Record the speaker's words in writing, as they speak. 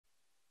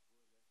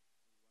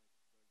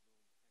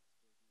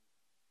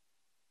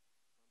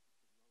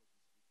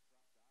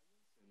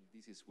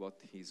this is what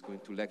he's going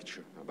to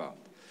lecture about.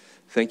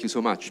 Thank you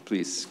so much.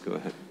 Please, go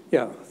ahead.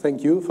 Yeah,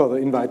 thank you for the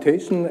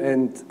invitation,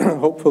 and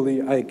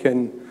hopefully I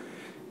can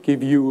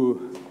give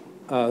you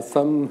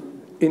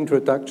some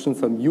introduction,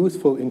 some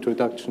useful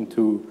introduction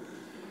to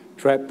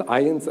trapped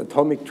ions,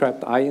 atomic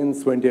trapped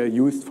ions, when they're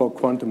used for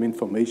quantum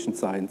information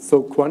science.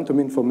 So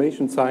quantum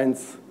information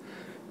science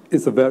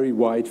is a very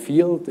wide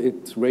field.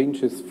 It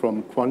ranges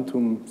from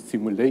quantum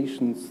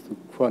simulations to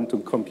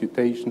quantum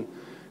computation,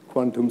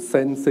 quantum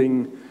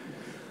sensing,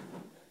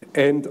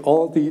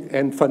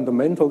 and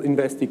fundamental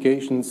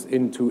investigations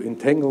into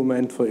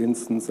entanglement, for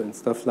instance, and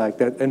stuff like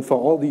that. And for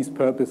all these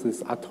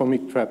purposes,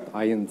 atomic trapped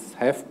ions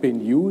have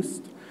been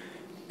used,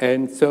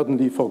 and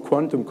certainly for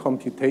quantum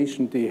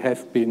computation, they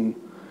have been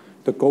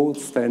the gold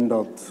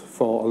standard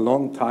for a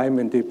long time,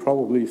 and they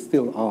probably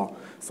still are.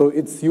 So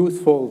it's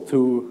useful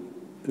to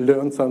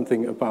learn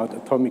something about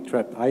atomic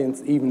trapped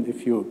ions, even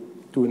if you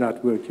do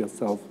not work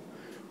yourself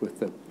with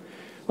them.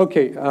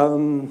 Okay,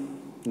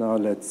 now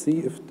let's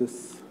see if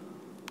this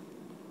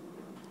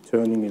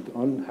turning it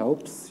on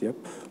helps. Yep.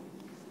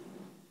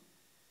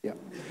 Yeah.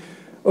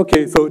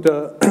 Okay, so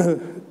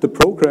the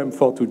program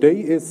for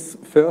today is,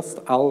 first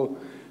I'll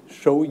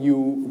show you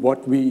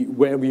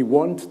where we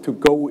want to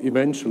go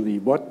eventually.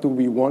 What do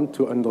we want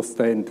to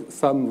understand?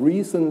 Some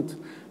recent,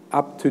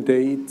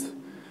 up-to-date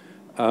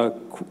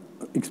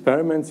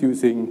experiments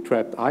using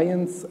trapped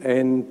ions,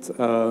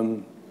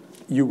 and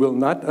you will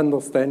not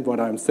understand what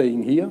I'm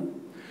saying here,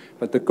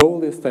 but the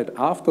goal is that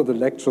after the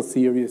lecture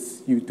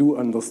series, you do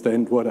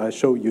understand what I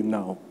show you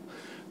now.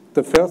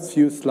 The first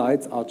few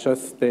slides are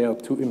just there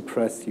to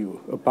impress you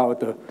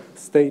about the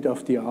state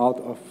of the art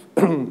of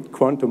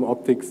quantum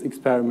optics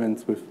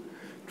experiments with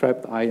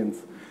trapped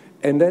ions.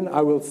 And then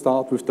I will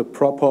start with the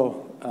proper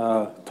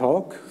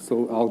talk.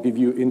 So I'll give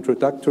you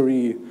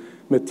introductory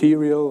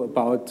material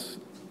about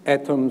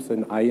atoms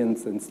and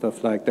ions and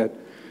stuff like that.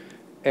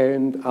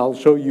 And I'll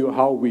show you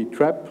how we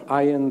trap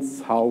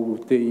ions, how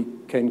they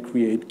can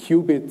create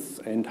qubits,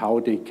 and how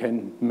they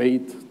can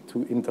mate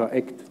to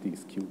interact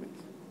these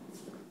qubits.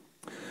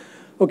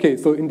 Okay,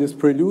 so in this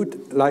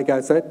prelude, like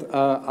I said,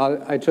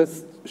 I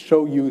just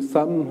show you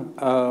some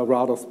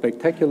rather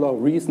spectacular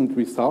recent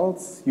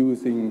results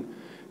using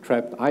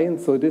trapped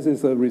ions. So this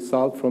is a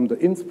result from the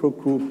Innsbruck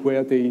group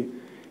where they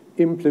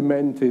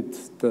implemented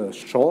the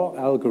Shor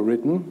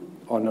algorithm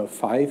on a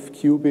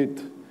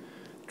 5-qubit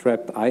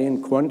trapped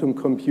ion quantum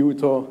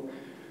computer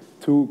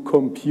to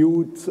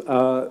compute.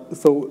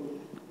 So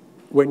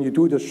when you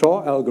do the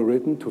Shor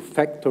algorithm to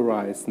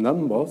factorize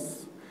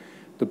numbers,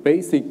 the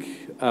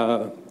basic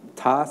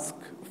task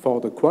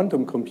for the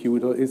quantum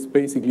computer is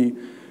basically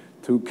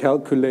to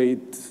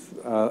calculate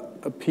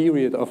a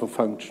period of a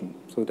function.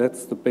 So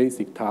that's the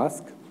basic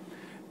task.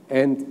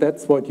 And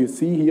that's what you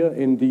see here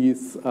in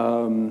these.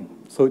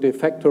 So they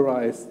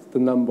factorized the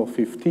number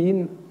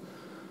 15.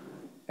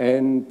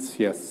 And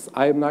yes,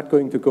 I'm not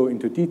going to go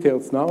into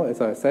details now.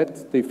 As I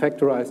said, they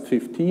factorized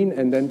 15,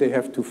 and then they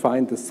have to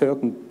find a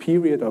certain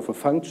period of a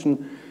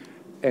function.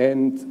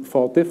 And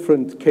for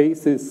different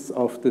cases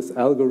of this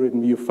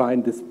algorithm, you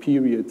find this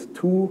period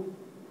 2,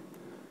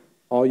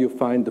 or you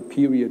find the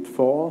period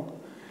 4.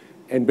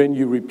 And when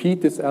you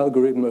repeat this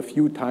algorithm a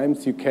few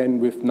times, you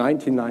can, with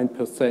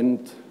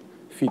 99%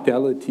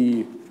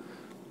 fidelity,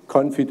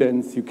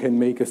 confidence, you can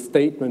make a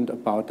statement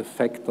about the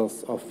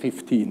factors of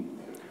 15.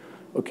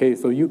 Okay,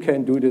 so you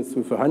can do this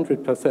with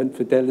 100%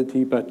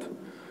 fidelity, but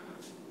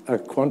a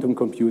quantum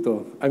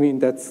computer, I mean,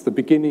 that's the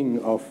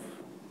beginning of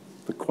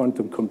the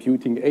quantum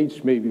computing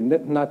age, maybe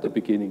not the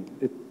beginning.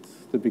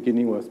 The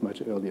beginning was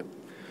much earlier,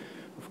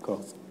 of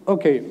course.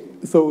 Okay,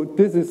 so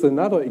this is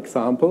another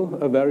example,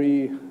 a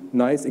very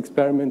nice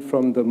experiment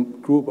from the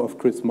group of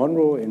Chris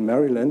Monroe in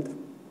Maryland,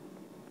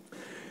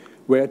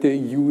 where they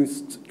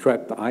used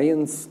trapped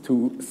ions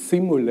to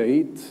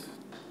simulate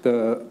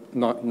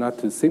not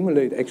to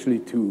simulate, actually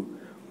to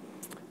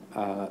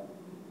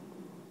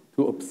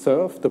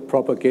observe the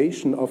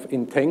propagation of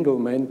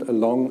entanglement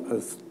along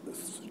a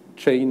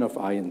chain of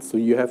ions. So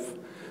you have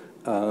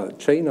a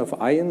chain of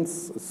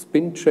ions, a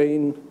spin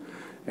chain,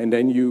 and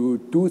then you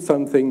do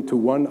something to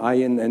one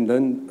ion, and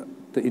then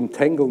the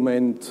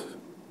entanglement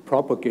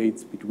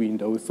propagates between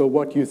those. So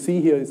what you see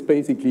here is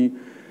basically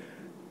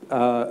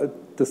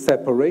the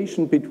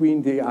separation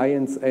between the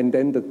ions and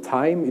then the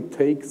time it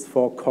takes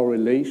for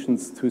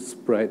correlations to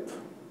spread.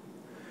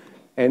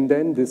 And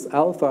then this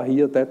alpha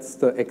here, that's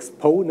the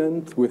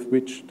exponent with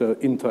which the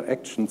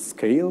interaction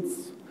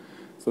scales.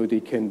 So they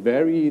can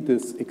vary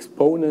this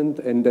exponent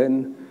and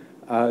then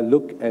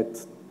look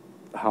at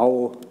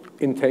how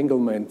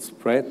entanglement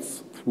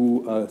spreads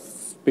through a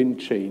spin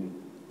chain.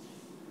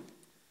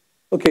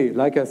 Okay,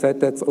 like I said,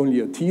 that's only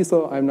a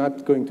teaser. I'm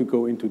not going to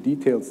go into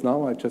details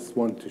now. I just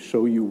want to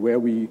show you where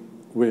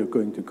we're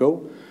going to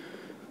go.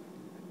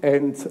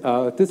 And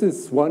this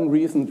is one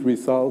recent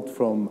result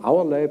from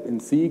our lab in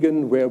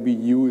Siegen, where we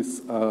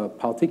use a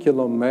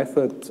particular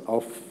method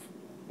of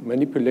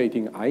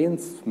manipulating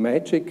ions,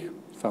 MAGIC.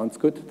 Sounds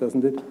good,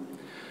 doesn't it?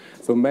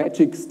 So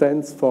MAGIC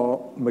stands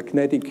for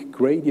magnetic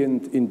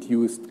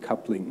gradient-induced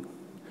coupling.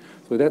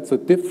 So that's a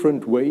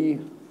different way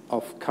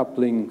of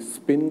coupling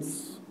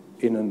spins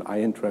in an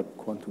ion-trap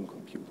quantum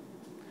computer.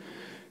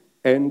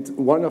 And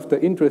one of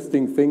the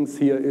interesting things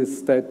here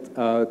is that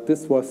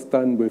this was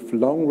done with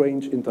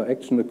long-range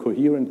interaction, a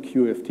coherent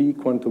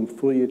QFT, quantum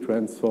Fourier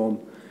transform,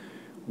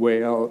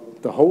 where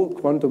the whole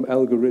quantum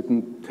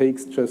algorithm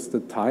takes just the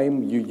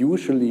time you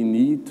usually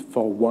need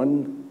for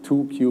one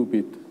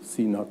 2-qubit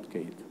CNOT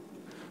gate.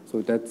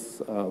 So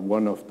that's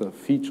one of the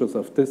features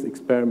of this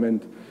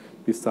experiment,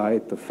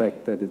 beside the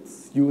fact that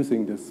it's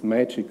using this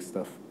magic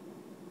stuff.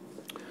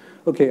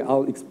 Okay,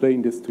 I'll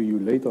explain this to you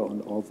later on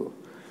also.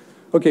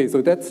 Okay,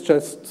 so that's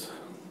just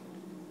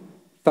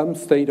some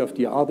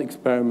state-of-the-art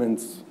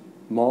experiments,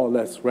 more or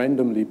less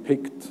randomly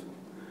picked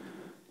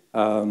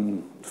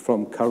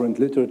from current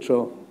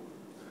literature,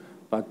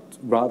 but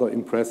rather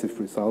impressive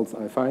results,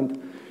 I find.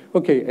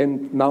 Okay,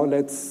 and now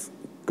let's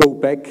go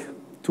back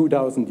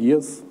 2,000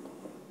 years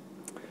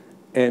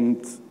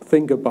and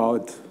think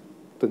about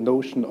the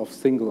notion of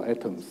single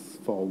atoms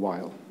for a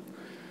while.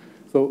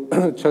 So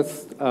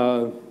just,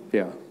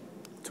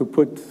 to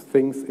put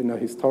things in a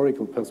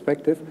historical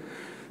perspective.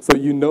 So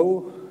you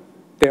know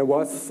there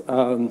was,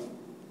 for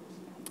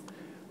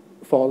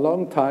a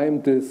long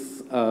time,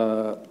 this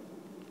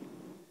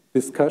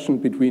discussion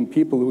between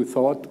people who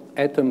thought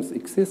atoms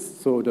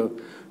exist, so the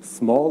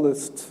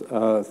smallest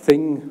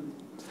thing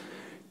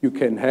you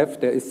can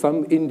have, there is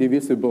some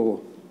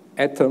indivisible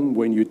atom.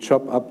 When you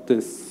chop up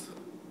this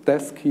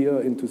desk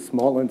here into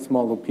smaller and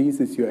smaller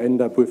pieces, you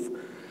end up with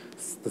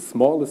the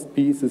smallest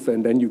pieces,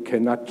 and then you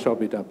cannot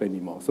chop it up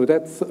anymore. So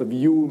that's a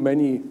view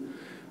many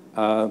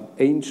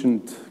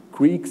ancient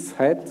Greeks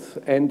had,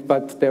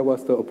 but there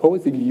was the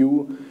opposing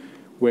view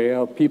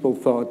where people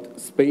thought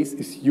space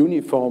is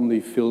uniformly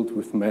filled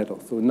with matter.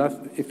 So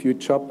if you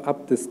chop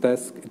up this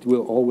desk, it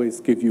will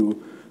always give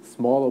you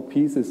smaller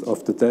pieces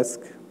of the desk,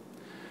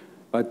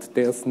 but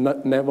there's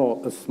never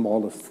a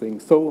smallest thing.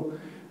 So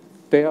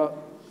there,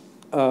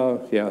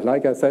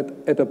 like I said,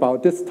 at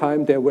about this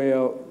time, there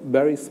were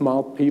very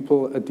smart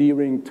people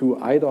adhering to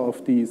either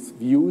of these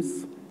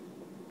views.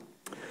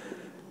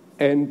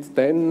 And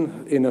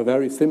then, in a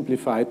very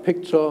simplified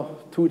picture,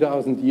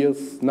 2,000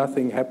 years,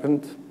 nothing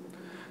happened.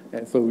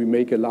 And so we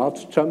make a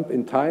large jump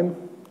in time.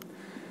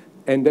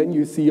 And then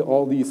you see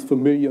all these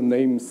familiar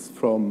names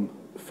from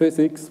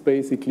physics,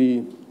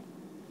 basically.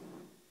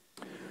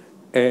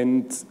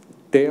 And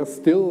there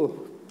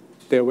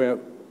were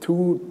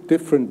two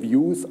different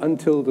views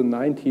until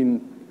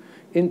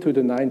into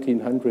the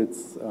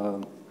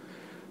 1900s,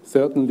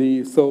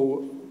 certainly.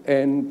 So,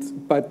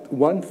 but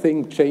one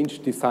thing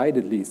changed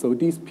decidedly. So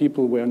these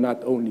people were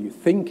not only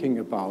thinking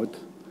about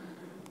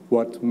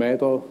what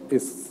matter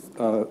is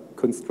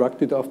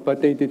constructed of,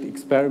 but they did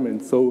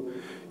experiments. So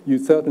you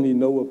certainly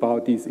know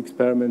about these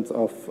experiments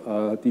of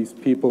these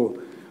people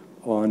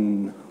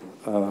on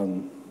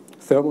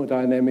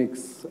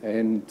thermodynamics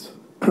and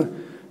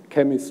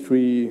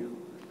chemistry.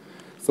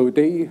 So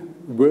they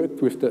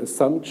worked with the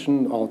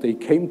assumption, or they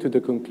came to the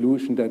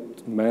conclusion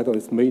that matter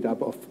is made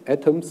up of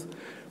atoms,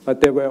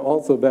 but there were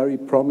also very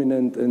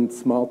prominent and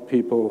smart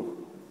people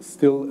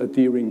still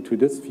adhering to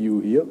this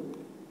view here.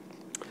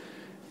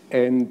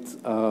 And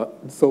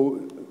so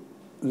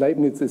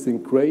Leibniz is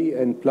in gray,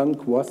 and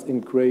Planck was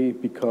in gray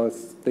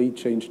because they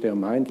changed their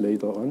mind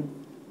later on.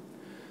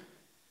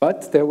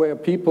 But there were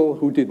people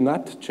who did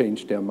not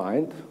change their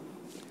mind.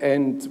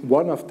 And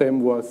one of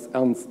them was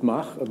Ernst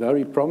Mach, a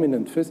very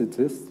prominent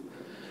physicist.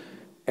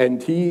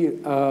 And he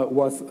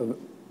was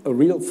a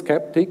real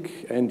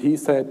skeptic, and he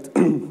said,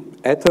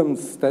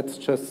 atoms, that's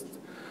just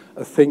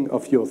a thing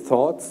of your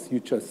thoughts. You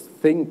just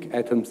think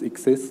atoms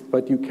exist,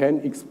 but you can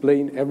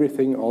explain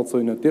everything also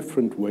in a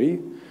different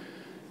way.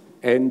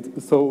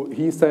 And so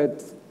he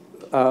said,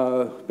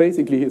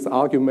 basically his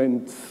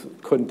argument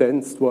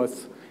condensed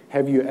was,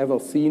 have you ever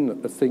seen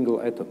a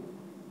single atom?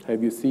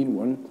 Have you seen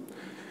one?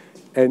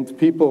 And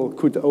people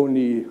could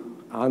only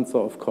answer,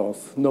 of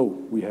course, no,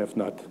 we have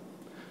not.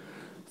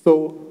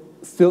 So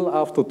still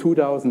after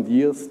 2,000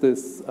 years,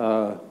 this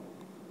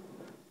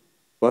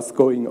was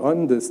going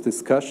on, this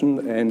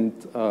discussion. And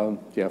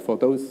for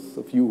those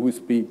of you who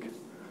speak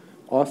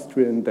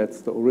Austrian,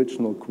 that's the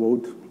original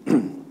quote.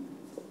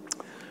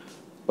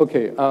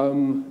 Okay,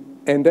 and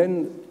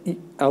then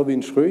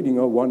Erwin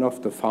Schrödinger, one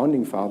of the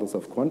founding fathers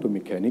of quantum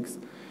mechanics,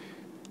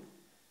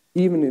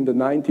 even in the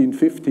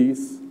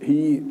 1950s,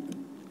 he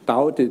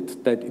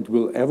doubted that it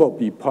will ever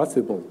be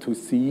possible to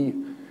see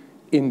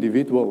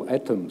individual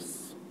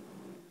atoms.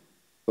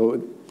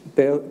 So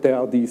there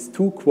are these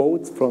two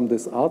quotes from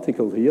this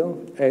article here,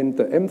 and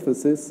the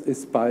emphasis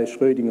is by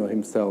Schrödinger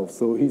himself.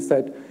 So he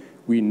said,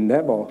 we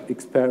never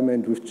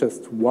experiment with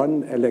just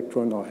one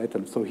electron or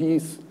atom. So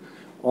he's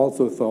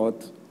also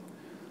thought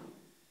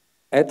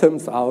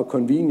atoms are a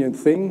convenient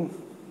thing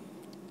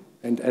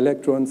and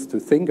electrons to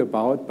think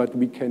about, but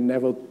we can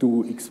never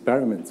do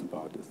experiments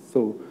about it.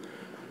 So,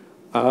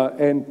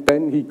 and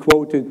then he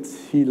quoted,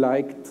 he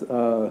liked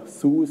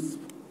zoos.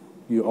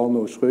 You all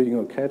know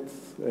Schrödinger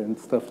cats and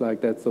stuff like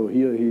that. So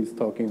here he's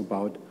talking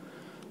about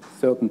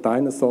certain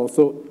dinosaurs.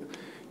 So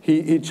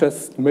he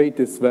just made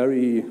this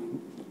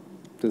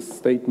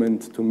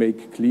statement to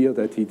make clear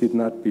that he did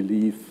not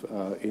believe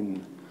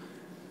in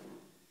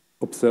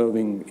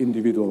observing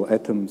individual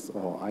atoms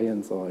or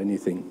ions or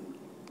anything.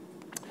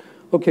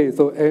 Okay,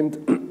 so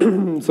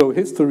so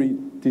history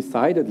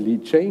decidedly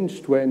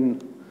changed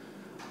when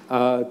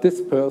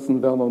this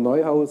person, Werner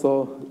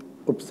Neuhauser,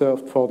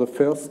 observed for the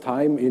first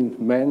time in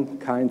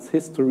mankind's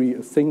history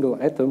a single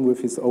atom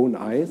with his own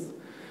eyes.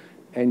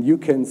 And you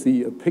can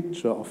see a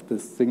picture of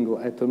this single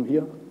atom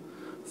here.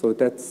 So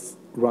that's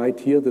right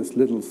here, this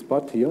little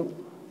spot here.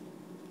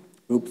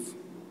 Oops.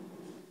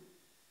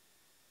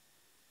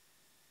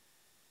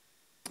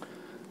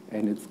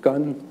 And it's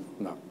gone.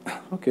 No.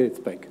 Okay, it's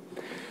back.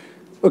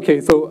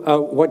 Okay,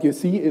 so what you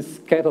see is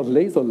scattered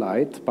laser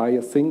light by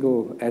a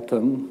single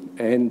atom.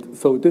 And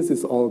so this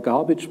is all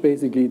garbage,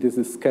 basically. This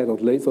is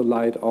scattered laser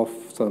light of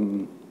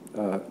some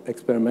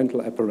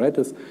experimental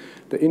apparatus.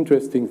 The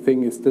interesting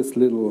thing is this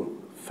little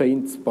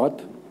faint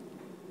spot.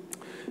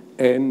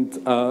 And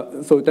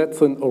so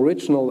that's an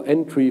original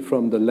entry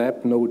from the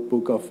lab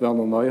notebook of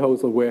Werner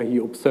Neuhauser, where he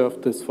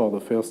observed this for the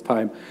first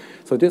time.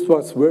 So this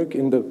was work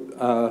in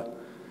the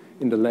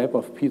lab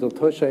of Peter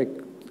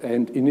Toszek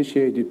and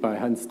initiated by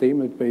Hans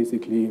Dehmelt,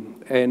 basically.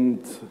 And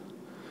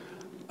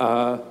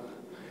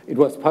it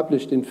was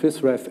published in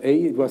PhysRef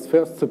A. It was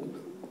first...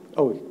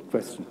 Oh,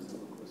 question.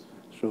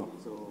 Sure.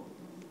 So,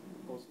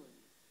 also,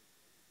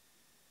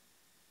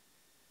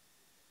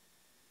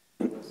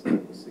 was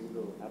a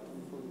single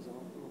atom, for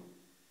example?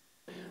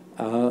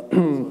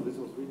 So this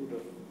was really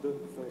the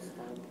first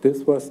time?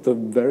 This was the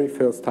very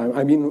first time.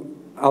 I mean,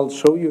 I'll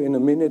show you in a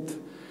minute.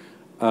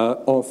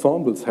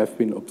 Ensembles have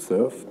been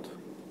observed,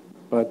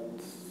 but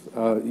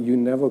you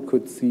never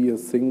could see a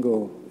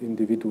single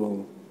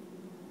individual.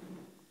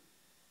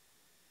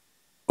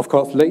 Of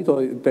course,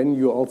 later, then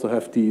you also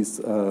have these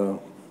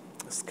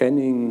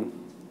scanning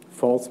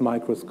force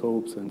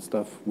microscopes and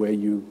stuff where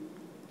you,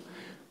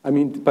 I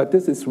mean, but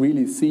this is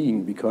really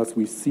seeing because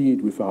we see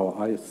it with our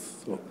eyes,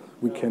 so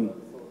we can.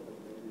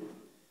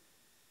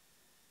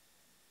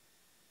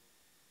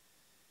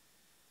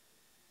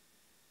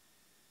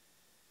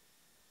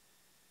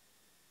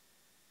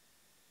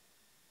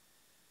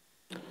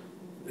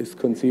 Is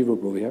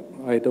conceivable, yeah.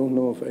 I don't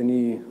know of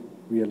any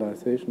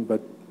realization,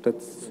 but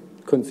that's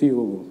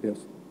conceivable, yes.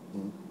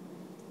 Mm.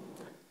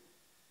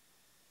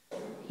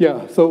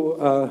 Yeah, so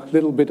a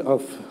little bit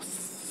of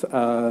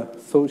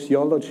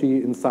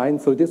sociology in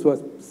science. So this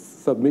was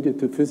submitted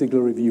to Physical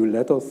Review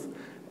Letters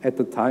at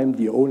the time,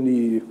 the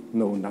only,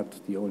 no, not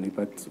the only,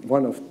 but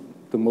one of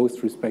the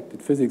most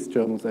respected physics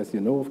journals, as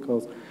you know, of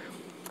course.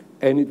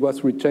 And it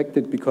was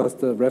rejected because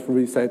the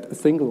referee said a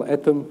single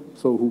atom,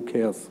 so who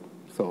cares?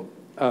 So.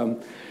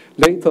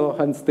 Later,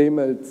 Hans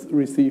Dehmelt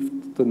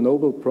received the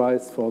Nobel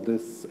Prize for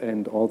this,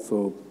 and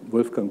also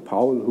Wolfgang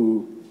Paul,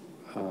 who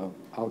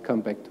I'll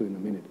come back to in a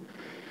minute.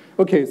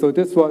 Okay, so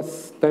this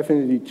was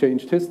definitely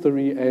changed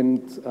history,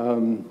 and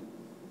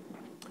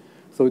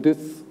so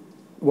this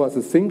was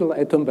a single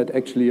atom, but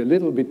actually a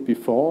little bit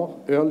before.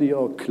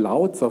 Earlier,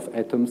 clouds of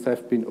atoms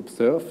have been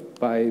observed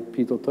by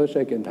Peter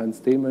Toszek and Hans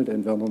Dehmelt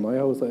and Werner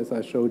Neuhauser, as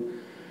I showed.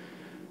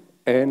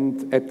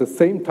 And at the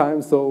same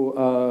time,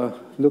 so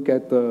look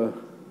at the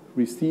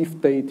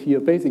received date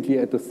here. Basically,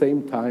 at the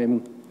same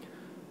time,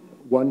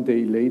 one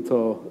day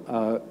later,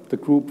 the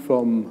group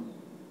from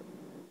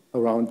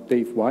around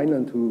Dave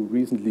Wineland, who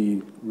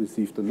recently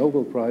received the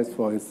Nobel Prize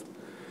for his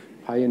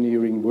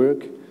pioneering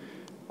work,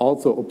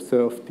 also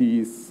observed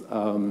these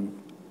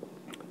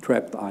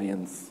trapped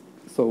ions.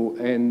 So,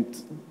 and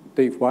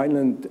Dave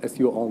Wineland, as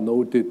you all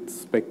know, did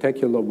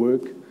spectacular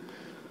work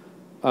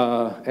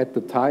at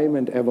the time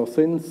and ever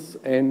since.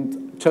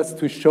 And just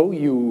to show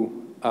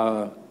you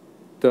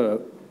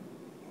the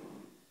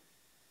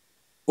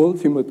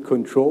ultimate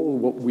control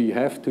what we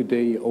have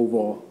today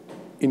over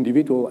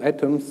individual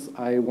atoms,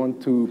 I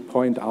want to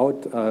point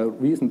out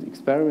recent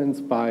experiments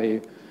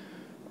by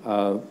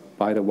the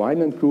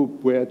Wineland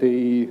group where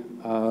they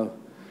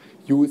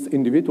use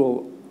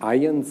individual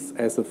ions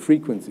as a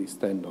frequency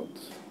standard.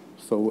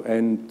 So,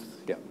 and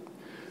yeah.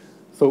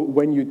 So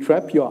when you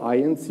trap your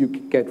ions, you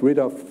get rid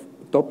of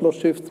Doppler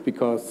shifts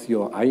because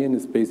your ion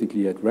is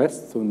basically at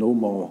rest, so no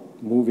more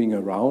moving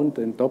around.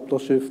 And Doppler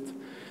shift,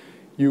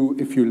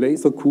 if you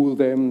laser cool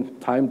them,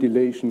 time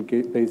dilation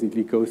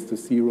basically goes to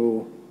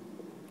zero,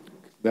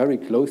 very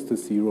close to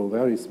zero,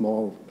 very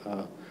small.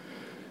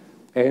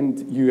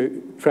 And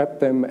you trap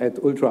them at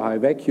ultra-high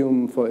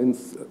vacuum, for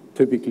instance,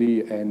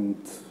 typically, and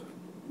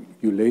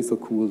you laser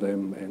cool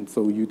them, and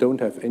so you don't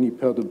have any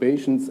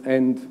perturbations.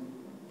 And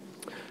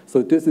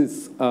so this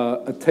is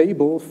a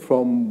table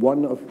from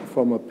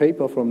a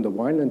paper from the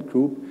Wineland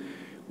group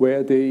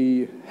where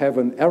they have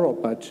an error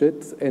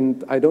budget,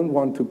 and I don't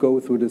want to go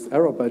through this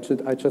error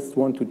budget, I just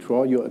want to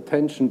draw your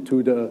attention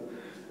to the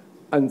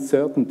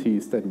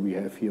uncertainties that we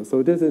have here.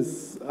 So this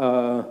is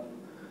a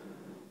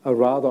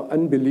rather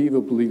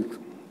unbelievably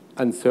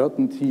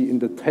uncertainty in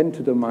the 10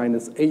 to the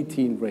minus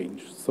 18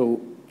 range.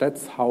 So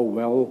that's how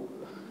well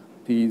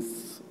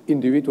these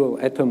individual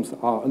atoms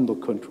are under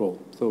control.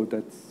 So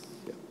that's,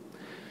 yeah.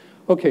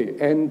 Okay,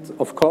 and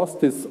of course,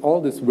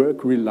 all this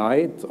work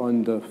relied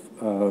on the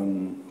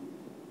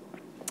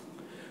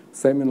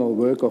seminal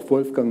work of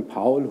Wolfgang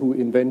Paul, who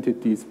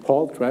invented these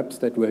Paul traps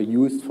that were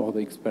used for the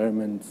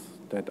experiments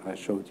that I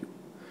showed you.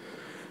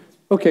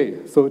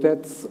 Okay, so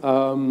that's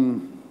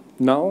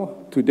now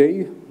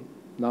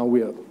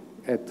we are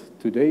at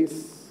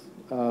today's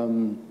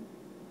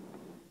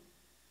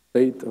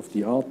state of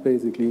the art,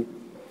 basically.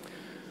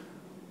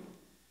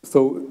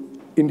 So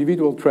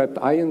individual trapped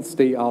ions,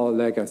 they are,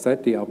 like I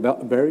said, they are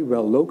very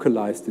well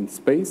localized in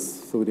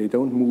space, so they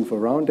don't move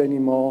around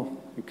anymore.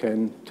 You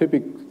can,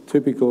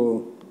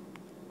 typical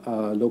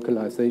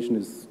localization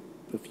is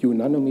a few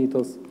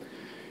nanometers.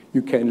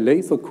 You can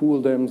laser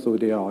cool them, so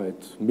they are at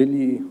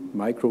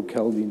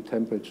microkelvin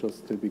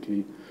temperatures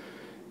typically.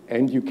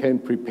 And you can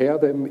prepare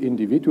them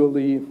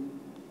individually.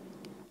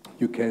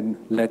 You can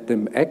let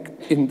them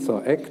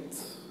interact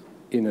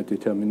in a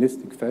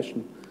deterministic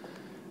fashion.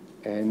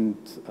 And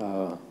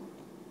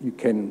you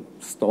can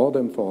store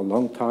them for a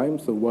long time.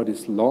 So what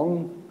is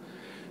long?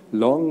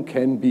 Long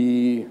can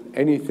be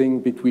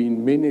anything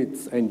between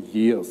minutes and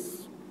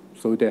years.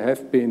 So there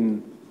have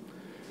been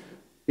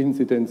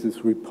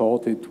incidences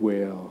reported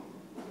where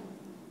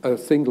a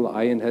single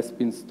ion has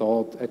been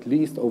stored at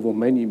least over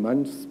many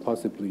months,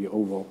 possibly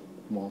over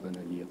more than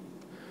a year.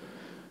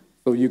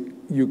 So you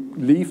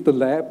leave the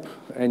lab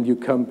and you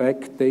come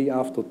back day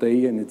after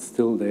day and it's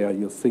still there,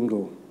 your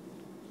single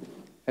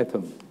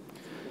atom.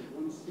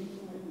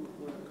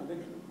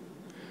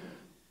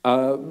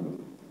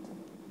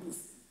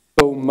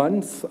 So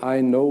months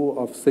I know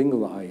of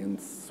single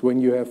ions.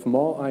 When you have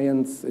more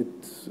ions, it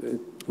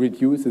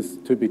reduces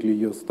typically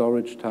your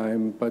storage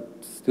time, but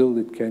still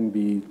it can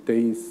be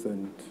days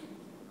and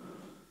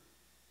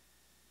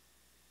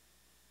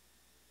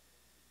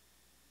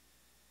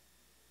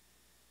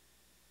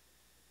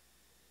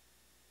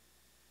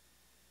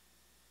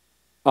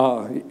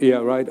yeah,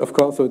 right, of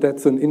course. So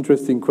that's an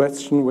interesting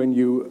question when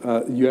you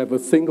have a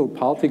single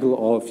particle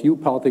or a few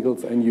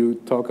particles and you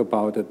talk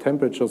about a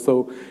temperature.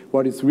 So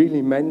what is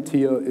really meant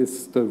here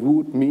is the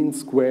root mean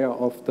square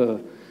of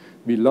the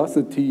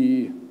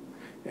velocity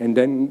and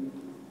then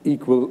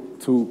equal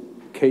to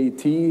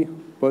kT,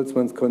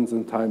 Boltzmann's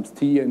constant, times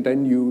T, and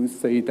then you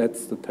say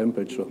that's the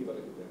temperature.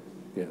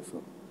 Yeah,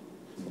 so.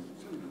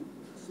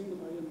 Single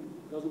ion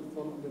doesn't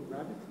fall under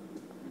gravity?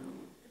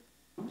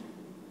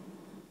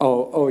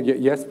 Oh,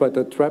 yes, but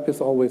the trap is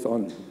always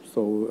on.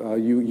 So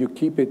you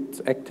keep it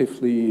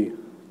actively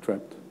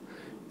trapped.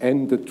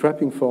 And the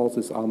trapping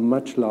forces are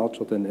much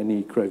larger than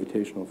any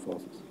gravitational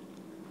forces.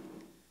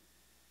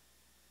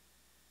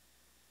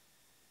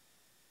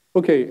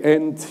 Okay,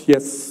 and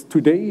yes,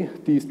 today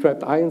these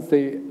trapped ions,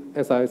 they,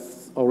 as I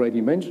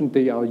already mentioned,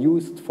 they are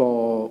used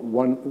for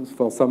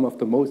some of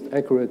the most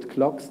accurate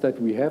clocks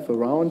that we have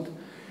around.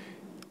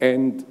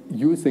 And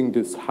using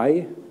this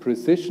high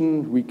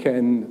precision, we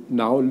can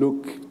now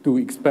do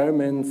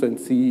experiments and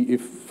see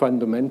if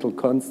fundamental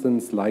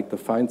constants like the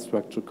fine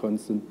structure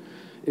constant,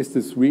 is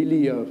this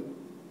really a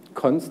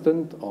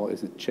constant or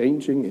is it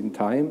changing in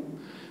time?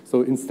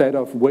 So instead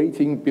of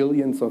waiting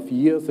billions of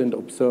years and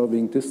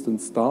observing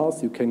distant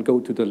stars, you can go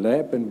to the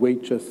lab and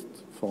wait just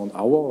for an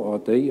hour or a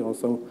day or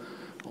so,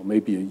 or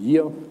maybe a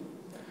year.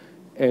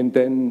 And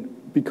then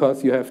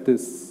because you have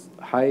this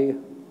high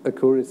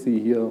accuracy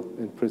here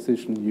and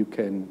precision, you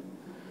can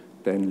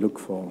then look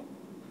for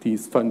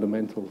these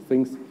fundamental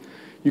things.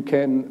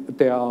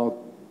 There are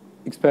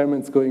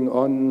experiments going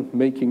on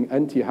making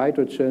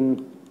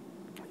anti-hydrogen.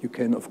 You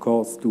can, of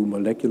course, do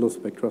molecular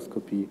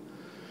spectroscopy.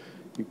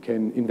 You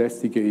can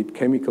investigate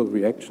chemical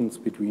reactions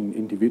between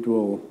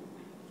individual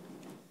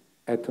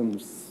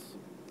atoms,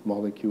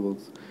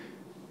 molecules.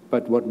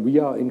 But what we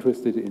are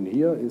interested in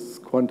here is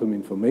quantum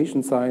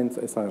information science,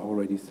 as I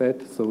already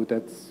said. So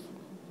that's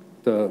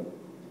the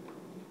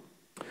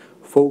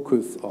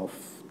focus of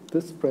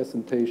this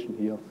presentation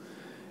here.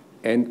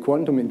 And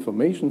quantum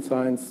information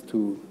science,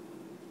 to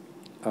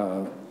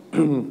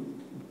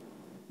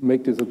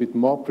make this a bit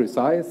more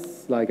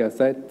precise, like I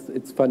said,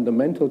 it's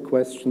fundamental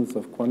questions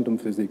of quantum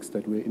physics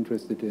that we're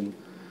interested in.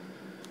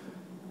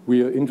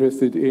 We are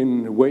interested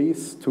in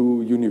ways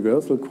to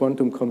universal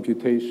quantum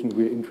computation.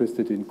 We're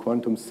interested in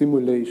quantum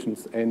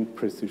simulations and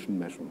precision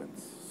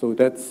measurements. So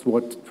that's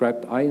what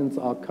trapped ions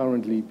are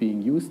currently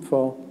being used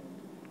for.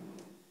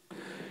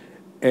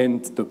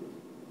 And the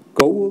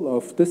goal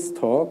of this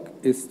talk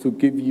is to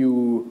give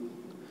you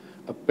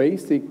a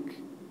basic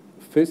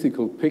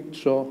physical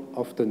picture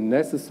of the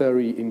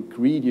necessary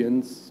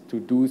ingredients to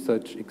do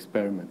such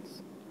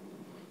experiments.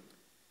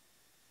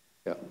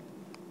 Yeah.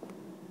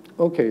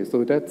 Okay,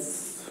 so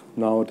that's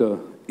now the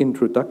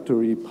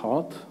introductory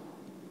part.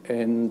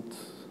 And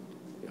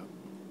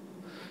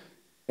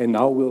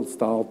now we'll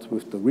start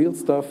with the real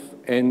stuff.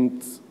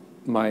 And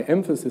my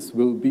emphasis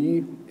will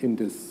be in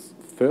this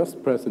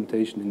first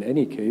presentation, in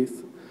any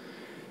case,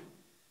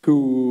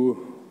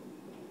 to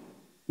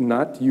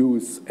not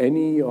use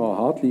any or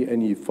hardly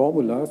any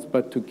formulas,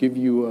 but to give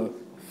you a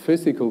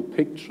physical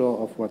picture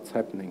of what's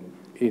happening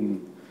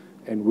in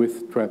and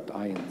with trapped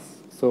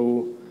ions.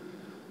 So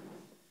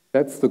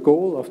That's the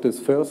goal of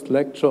this first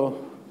lecture,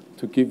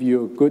 to give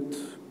you a good,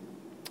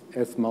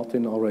 as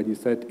Martin already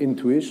said,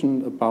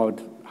 intuition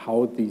about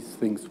how these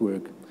things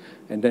work.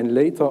 And then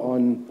later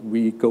on,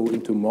 we go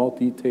into more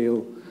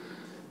detail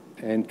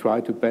and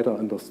try to better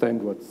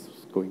understand what's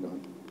going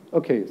on.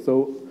 Okay,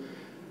 so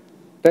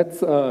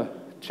that's a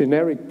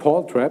generic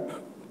Paul trap.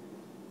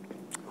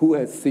 Who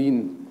has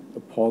seen a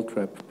Paul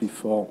trap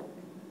before?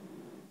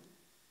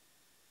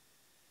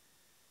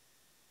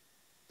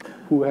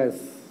 Who has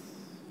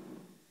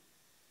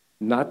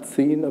not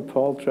seen a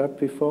Paul trap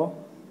before?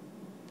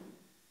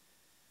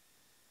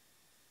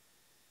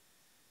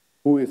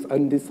 Who is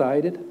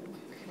undecided?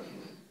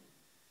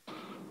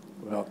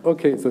 Well,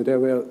 okay, so there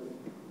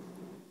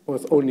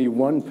was only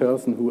one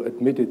person who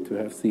admitted to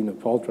have seen a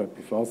Paul trap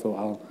before, so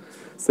I'll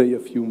say a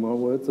few more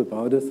words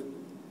about this.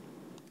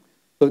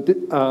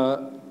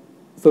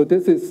 So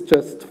this is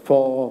just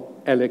 4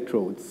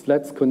 electrodes.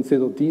 Let's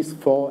consider these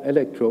 4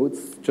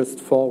 electrodes, just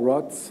 4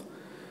 rods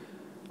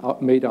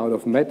made out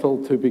of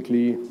metal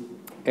typically,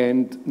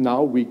 and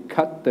now we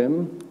cut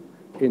them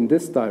in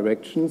this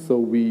direction, so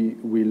we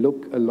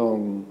look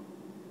along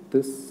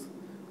this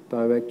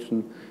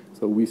direction.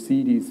 So we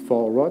see these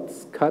 4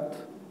 rods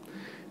cut,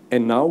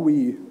 and now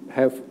we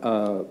have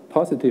a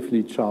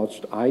positively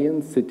charged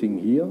ion sitting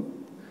here,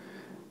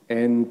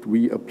 and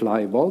we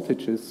apply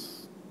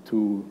voltages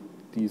to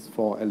these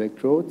 4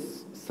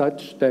 electrodes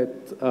such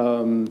that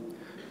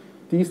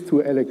these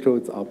 2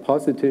 electrodes are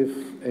positive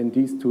and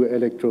these 2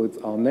 electrodes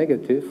are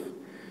negative.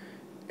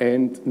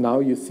 And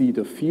now you see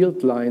the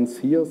field lines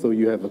here, so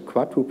you have a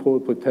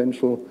quadrupole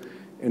potential,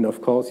 and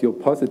of course your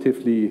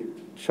positively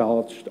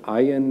charged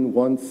ion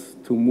wants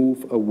to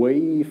move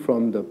away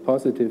from the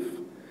positive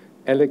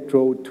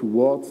electrode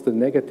towards the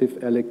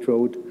negative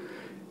electrode.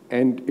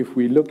 And if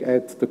we look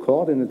at the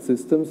coordinate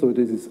system, so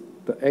this is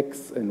the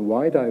x and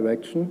y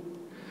direction,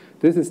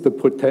 this is the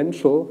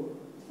potential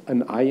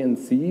an ion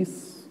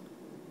sees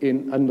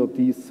under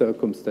these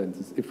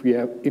circumstances. If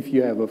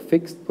you have a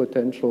fixed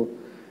potential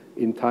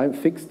in time,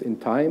 fixed in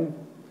time,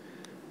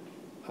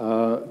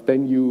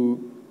 then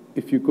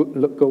if you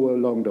go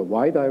along the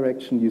y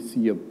direction, you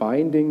see a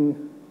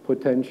binding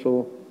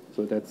potential,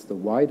 so that's the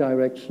y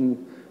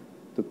direction.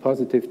 The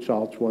positive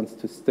charge wants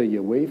to stay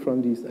away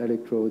from these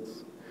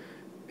electrodes.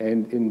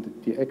 And in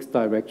the x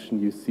direction,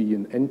 you see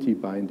an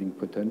anti-binding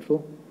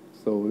potential.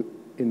 So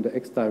in the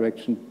x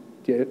direction,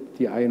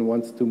 the ion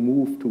wants to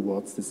move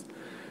towards this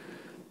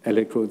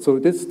electrode. So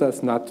this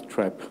does not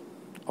trap,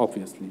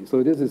 obviously.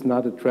 So this is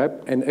not a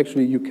trap, and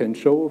actually you can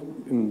show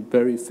in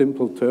very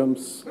simple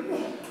terms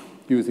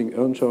using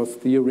Earnshaw's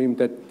theorem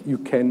that you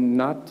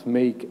cannot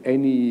make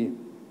any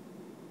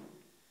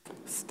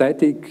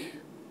static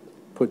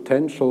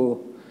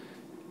potential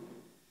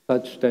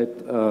such that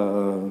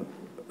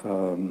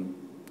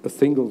a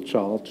single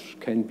charge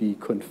can be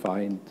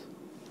confined.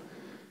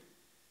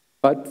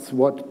 But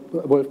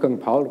what Wolfgang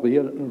Paul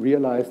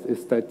realized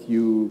is that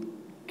you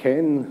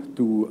can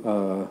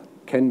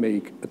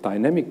make a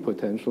dynamic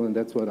potential, and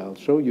that's what I'll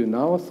show you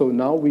now. So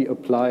now we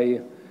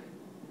apply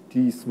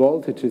these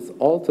voltages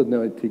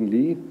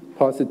alternatingly,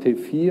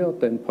 positive here,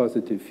 then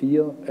positive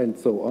here, and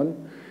so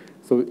on.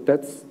 So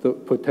that's the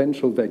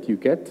potential that you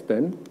get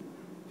then.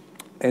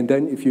 And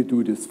then if you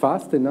do this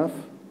fast enough,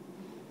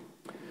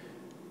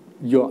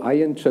 your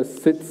ion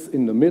just sits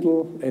in the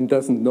middle and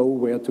doesn't know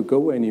where to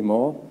go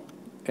anymore.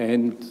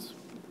 And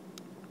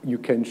you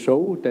can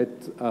show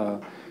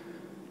that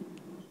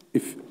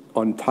if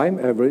on time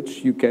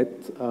average, you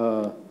get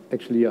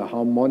actually a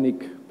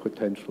harmonic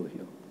potential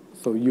here.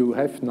 So you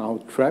have now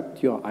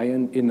trapped your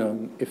ion in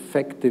an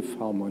effective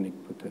harmonic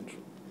potential.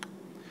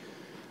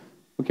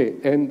 Okay,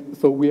 and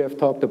so we have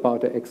talked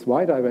about the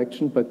xy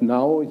direction, but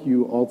now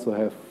you also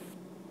have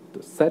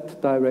the z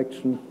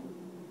direction,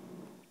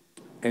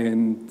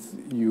 and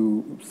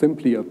you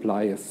simply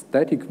apply a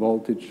static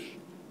voltage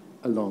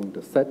along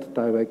the z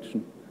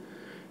direction,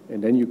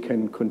 and then you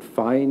can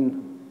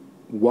confine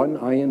one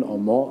ion or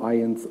more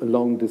ions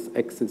along this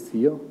axis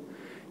here.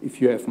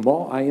 If you have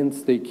more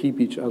ions, they keep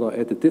each other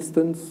at a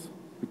distance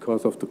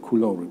because of the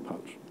Coulomb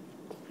repulsion.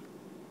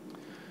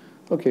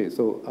 Okay,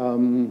 so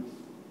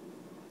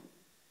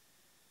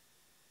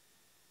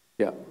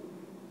yeah.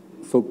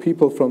 So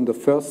people from the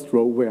first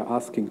row were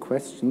asking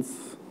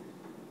questions,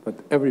 but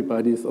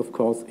everybody is, of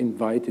course,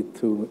 invited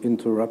to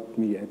interrupt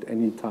me at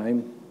any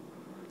time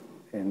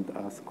and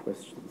ask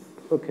questions.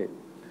 Okay.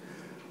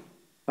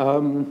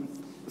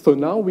 So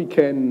now we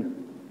can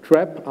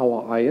trap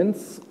our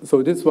ions.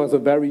 So this was a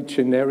very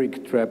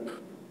generic trap,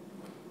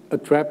 a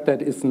trap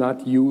that is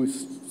not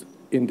used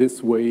in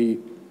this way.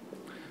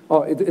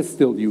 Oh, it is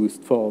still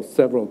used for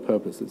several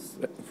purposes,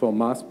 for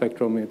mass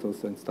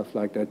spectrometers and stuff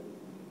like that.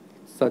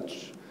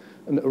 Such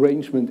an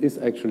arrangement is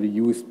actually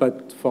used,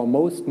 but for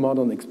most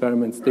modern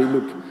experiments,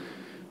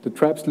 the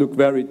traps look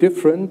very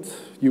different.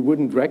 You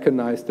wouldn't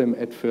recognize them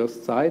at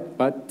first sight,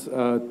 but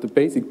the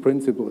basic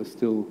principle is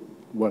still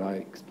what I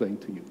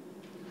explained to you.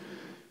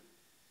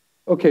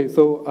 Okay,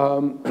 so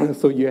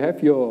so you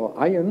have your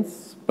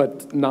ions,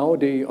 but now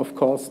of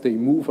course, they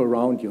move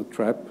around your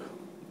trap.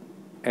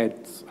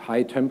 at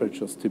high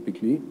temperatures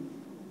typically.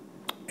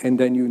 And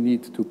then you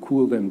need to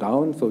cool them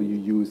down, so you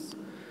use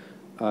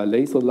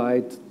laser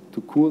light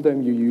to cool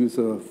them. You use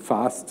a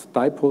fast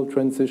dipole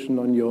transition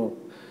on your,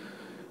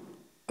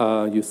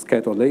 you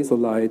scatter laser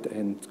light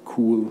and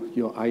cool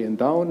your ion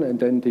down, and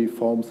then they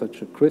form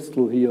such a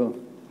crystal here.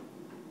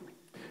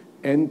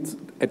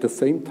 And at the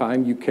same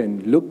time, you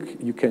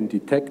can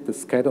detect the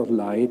scattered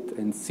light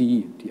and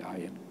see the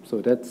ion.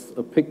 So that's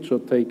a picture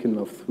taken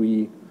of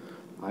 3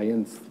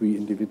 ions, 3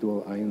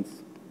 individual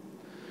ions.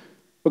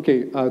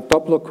 Okay,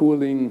 Doppler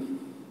cooling.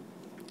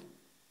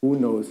 Who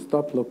knows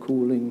Doppler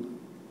cooling?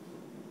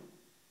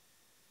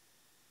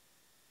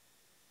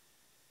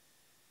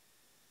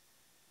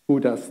 Who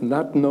does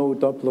not know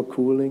Doppler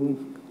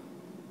cooling?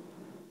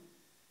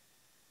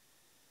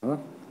 Huh?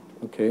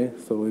 Okay,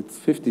 so it's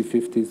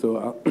 50-50.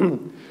 So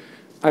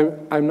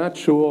I'm not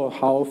sure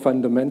how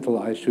fundamental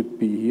I should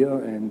be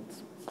here,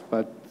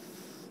 but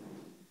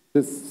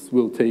this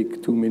will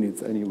take 2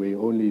 minutes anyway,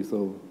 only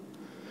so.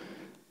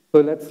 So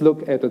let's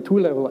look at a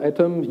 2-level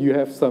atom. You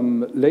have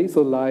some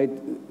laser light,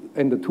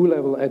 and the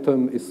 2-level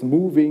atom is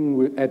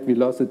moving at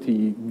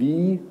velocity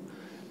v.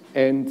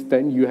 And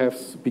then you have,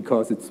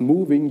 because it's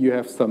moving, you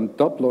have some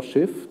Doppler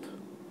shift.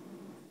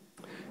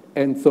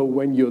 And so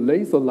when your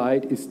laser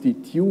light is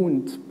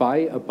detuned by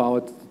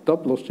about the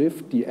Doppler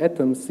shift, the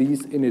atom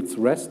sees in its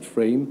rest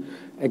frame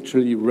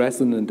actually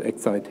resonant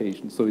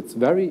excitation. So it's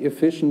very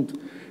efficient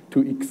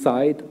to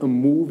excite a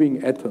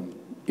moving atom.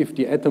 If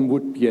the atom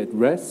would be at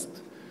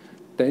rest,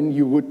 then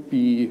you would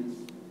be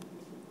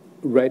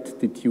red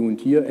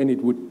detuned here, and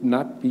it would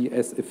not be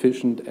as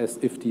efficient as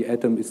if the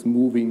atom is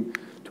moving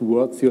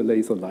towards your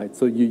laser light.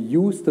 So you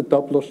use the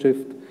Doppler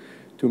shift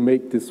to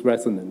make this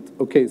resonant.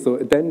 Okay, so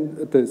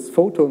then this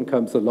photon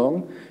comes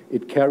along,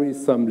 it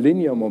carries some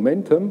linear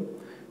momentum,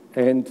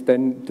 and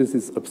then this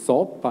is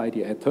absorbed by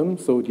the atom,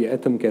 so the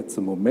atom gets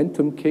a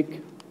momentum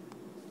kick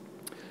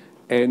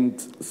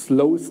and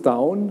slows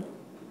down.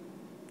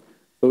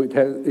 So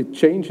it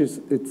changes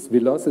its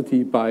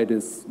velocity by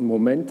this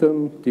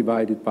momentum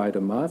divided by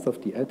the mass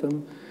of the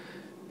atom,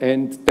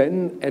 and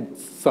then at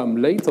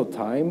some later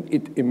time,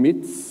 it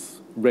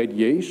emits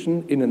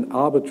radiation in an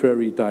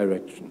arbitrary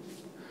direction.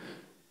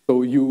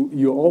 So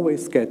you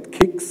always get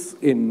kicks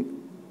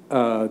in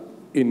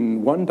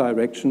one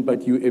direction,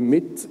 but you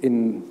emit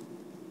in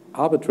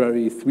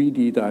arbitrary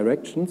 3D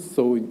directions.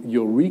 So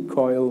your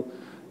recoil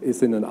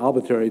is in an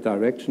arbitrary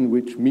direction,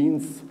 which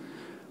means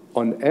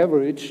on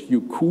average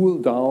you cool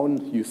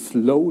down, you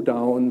slow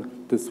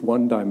down this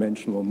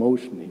one-dimensional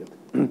motion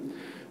here.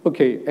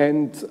 Okay,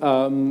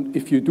 and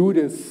if you do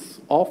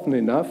this often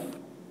enough,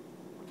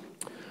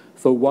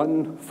 so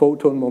one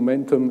photon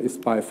momentum is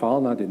by far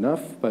not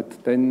enough,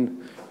 but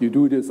then you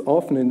do this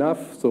often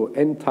enough, so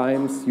n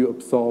times you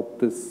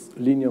absorb this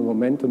linear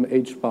momentum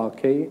h bar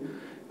k,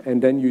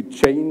 and then you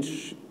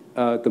change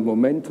the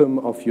momentum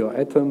of your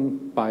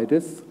atom by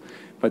this,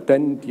 but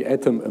then the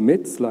atom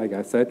emits, like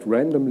I said,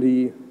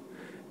 randomly,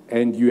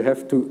 and you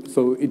have to,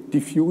 so it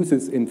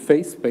diffuses in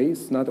phase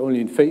space, not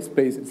only in phase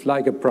space, it's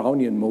like a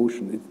Brownian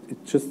motion.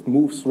 It just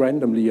moves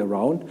randomly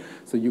around,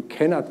 so you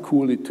cannot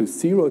cool it to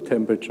 0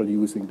 temperature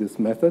using this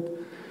method,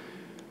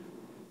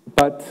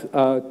 but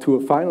to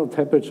a final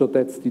temperature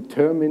that's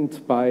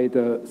determined by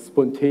the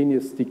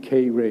spontaneous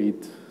decay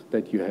rate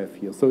that you have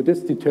here. So this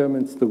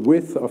determines the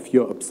width of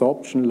your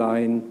absorption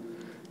line,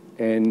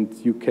 and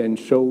you can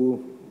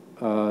show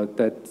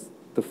that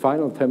the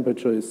final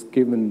temperature is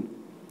given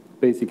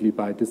basically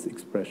by this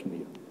expression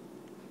here.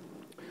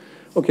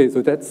 Okay,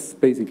 so that's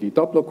basically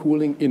Doppler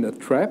cooling in a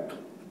trap.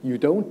 You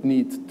don't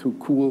need to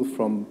cool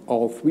from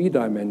all 3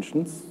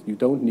 dimensions. You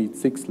don't need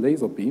 6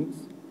 laser beams.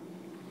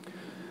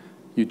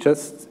 You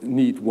just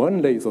need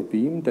 1 laser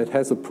beam that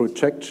has a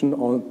projection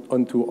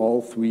onto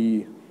all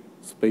 3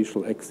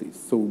 spatial axes.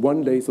 So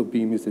 1 laser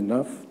beam is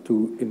enough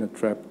in a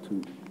trap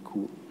to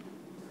cool.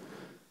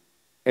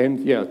 And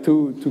yeah,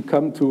 to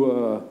come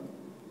to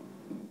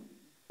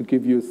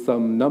give you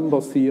some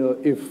numbers here,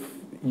 if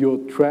your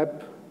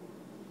trap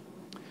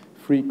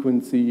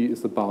frequency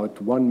is about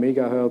 1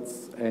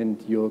 megahertz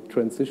and your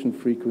transition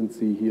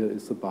frequency here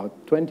is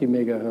about 20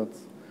 megahertz,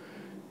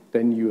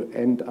 then you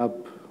end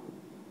up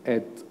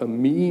at a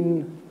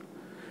mean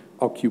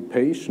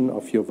occupation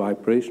of your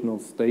vibrational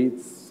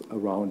states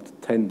around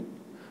 10.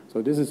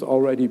 So this is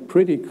already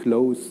pretty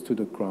close to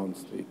the ground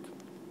state.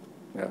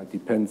 Yeah, it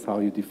depends how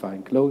you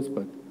define close,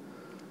 but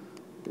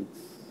it's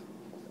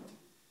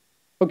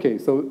okay.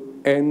 So,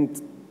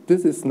 and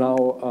this is now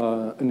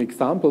an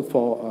example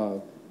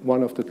for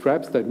one of the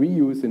traps that we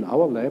use in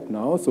our lab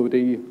now. So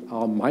they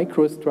are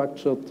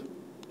microstructured.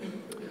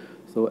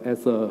 So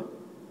as a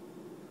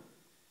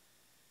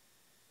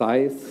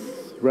size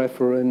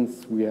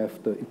reference, we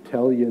have the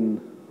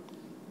Italian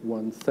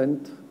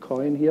 1-cent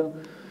coin here.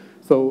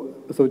 So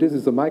this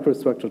is a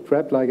microstructured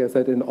trap, like I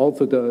said, and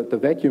also the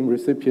vacuum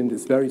recipient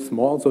is very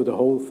small, so the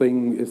whole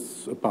thing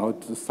is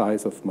about the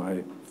size of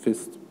my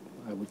fist,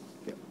 I would,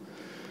 yeah.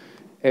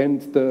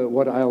 And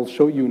what I'll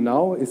show you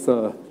now is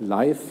a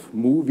live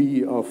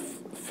movie of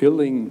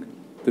filling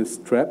this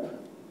trap.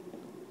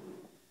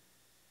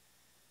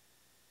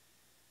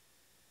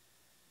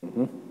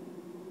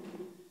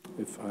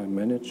 If I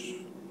manage,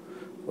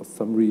 for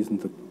some reason,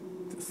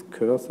 this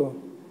cursor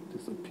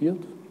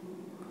disappeared.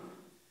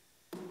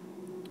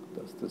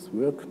 Does this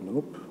work?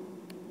 Nope.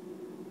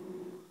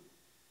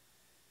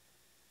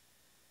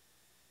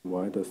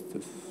 Why does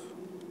this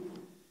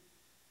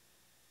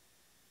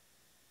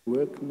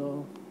work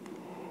now?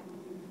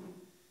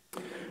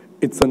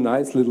 It's a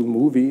nice little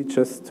movie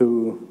just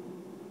to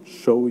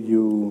show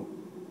you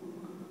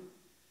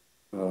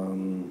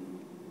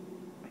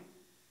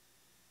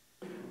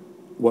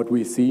what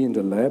we see in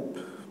the lab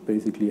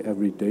basically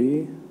every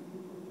day.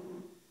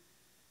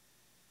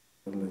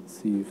 And let's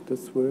see if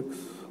this works.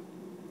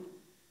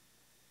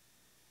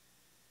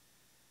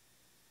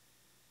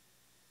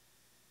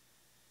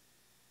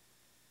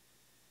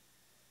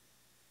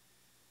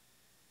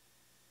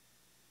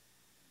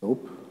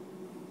 Nope,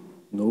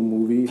 no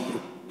movie.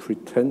 It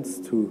pretends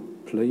to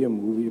play a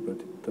movie,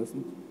 but it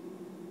doesn't.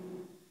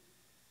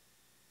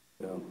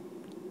 Yeah.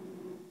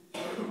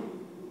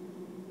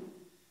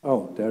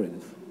 Oh, there it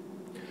is.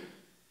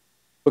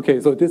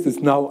 Okay, so this is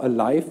now a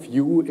live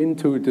view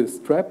into this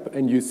trap,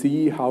 and you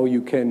see how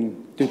you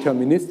can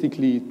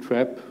deterministically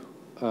trap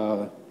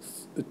a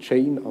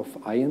chain of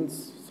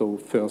ions. So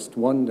first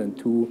 1, then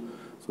 2.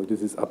 So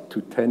this is up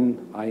to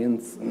 10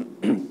 ions.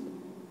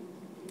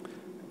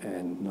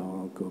 And now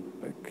I'll go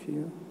back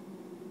here.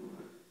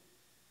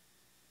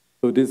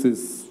 So this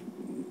is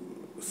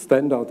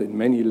standard in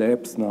many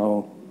labs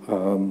now.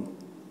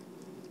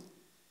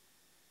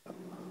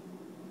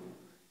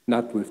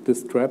 Not with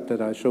this trap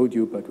that I showed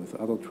you, but with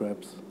other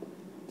traps.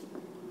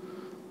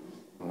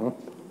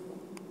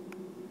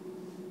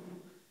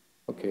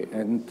 Okay,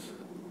 and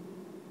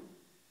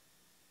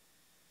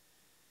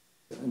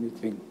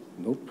anything?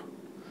 Nope.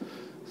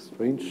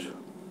 Strange.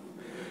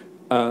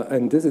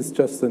 And this is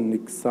just an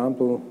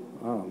example.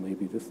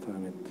 Maybe this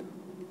time it.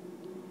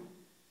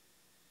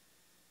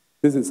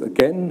 This is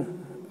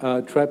again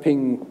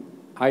trapping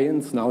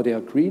ions. Now they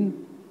are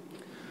green.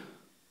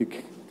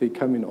 They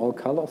come in all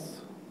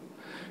colors.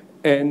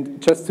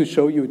 And just to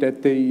show you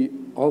that they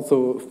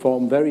also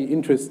form very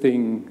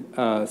interesting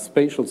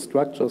spatial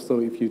structures. So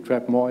if you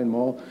trap more and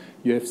more,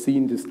 you have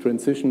seen this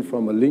transition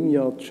from a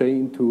linear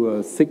chain to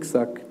a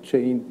zigzag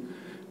chain.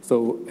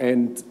 So,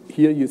 and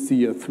here you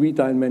see a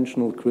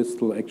 3-dimensional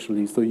crystal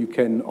actually. So you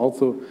can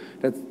also,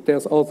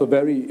 there's also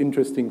very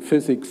interesting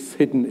physics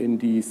hidden in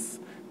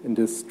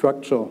this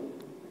structure,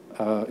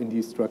 in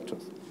these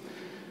structures.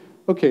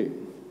 Okay.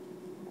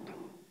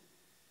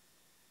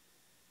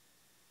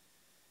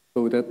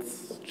 So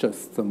that's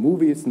just the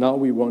movies. Now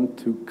we want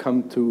to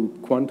come to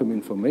quantum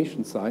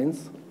information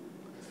science.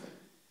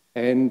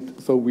 And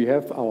so we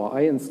have our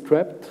ions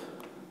trapped,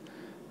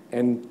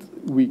 and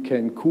we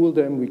can cool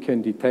them, we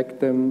can detect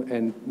them,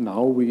 and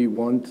now we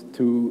want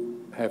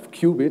to have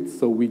qubits.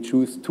 So we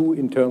choose 2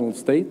 internal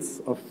states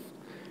of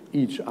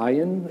each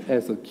ion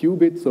as a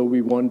qubit. So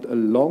we want a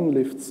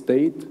long-lived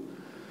state,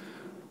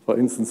 for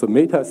instance, a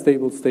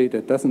metastable state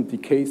that doesn't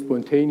decay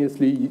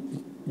spontaneously.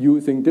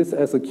 Using this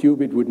as a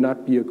qubit would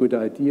not be a good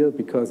idea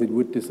because it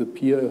would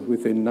disappear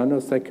within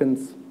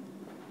nanoseconds.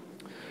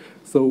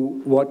 So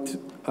what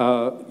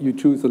you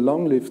choose a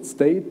long-lived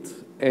state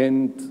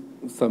and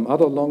some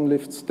other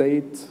long-lived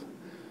state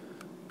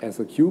as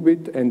a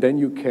qubit, and then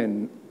you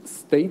can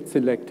state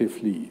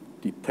selectively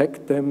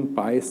detect them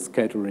by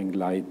scattering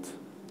light.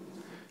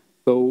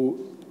 So,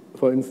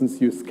 for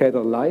instance, you scatter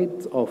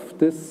light of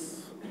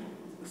this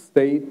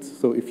state.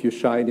 So if you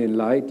shine in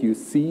light, you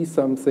see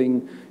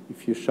something.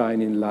 If you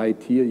shine in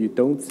light here, you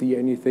don't see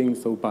anything.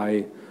 So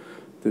by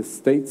the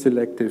state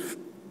selective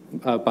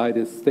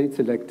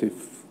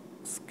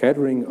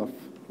scattering of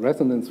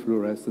resonance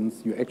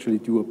fluorescence, you actually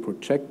do a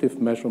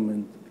projective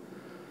measurement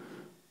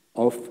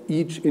of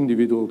each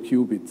individual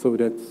qubit. So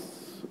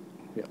that's,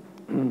 yeah.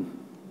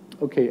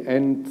 Okay,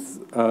 and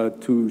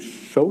to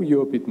show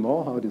you a bit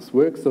more how this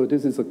works, so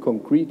this is a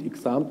concrete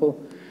example.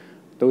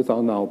 Those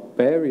are now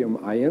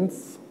barium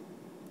ions.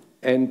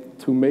 And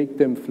to make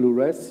them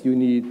fluoresce, you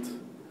need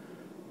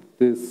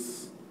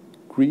this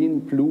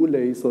green-blue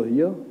laser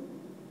here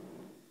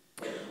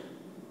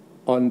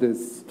on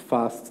this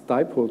fast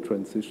dipole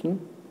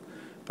transition.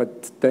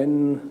 But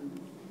then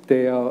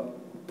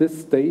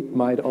this state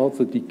might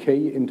also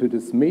decay into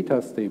this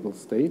metastable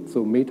state.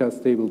 So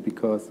metastable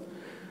because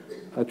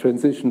a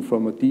transition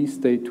from a D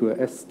state to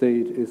a S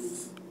state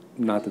is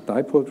not a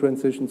dipole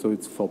transition, so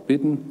it's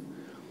forbidden.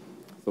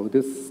 So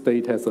this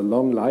state has a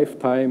long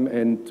lifetime,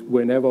 and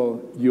whenever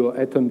your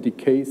atom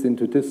decays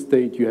into this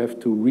state, you have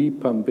to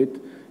repump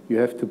it. You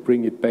have to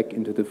bring it back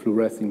into the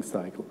fluorescing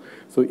cycle.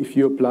 So if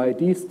you apply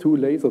these 2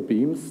 laser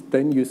beams,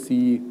 then you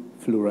see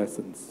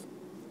fluorescence.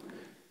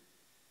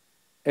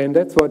 And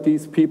that's what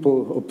these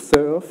people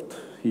observed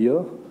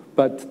here.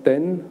 But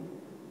then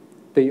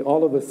they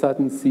all of a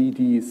sudden see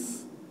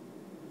these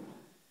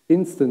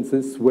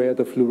instances where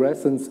the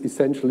fluorescence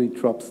essentially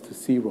drops to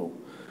 0.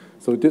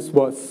 So this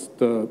was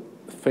the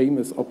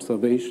famous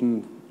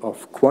observation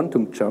of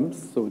quantum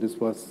jumps. So this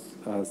was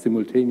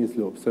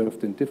simultaneously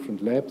observed in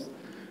different labs,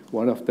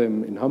 one of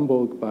them in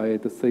Hamburg by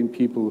the same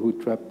people who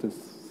trapped this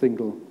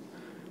single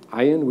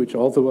ion, which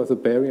also was a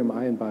barium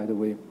ion, by the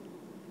way.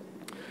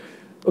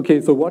 Okay,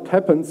 so what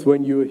happens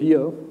when you're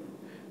here?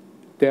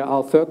 There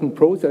are certain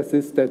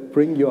processes that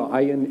bring your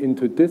ion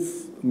into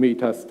this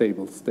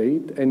metastable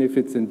state, and if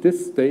it's in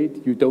this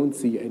state, you don't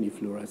see any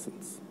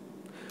fluorescence.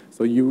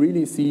 So you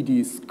really see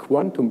these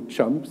quantum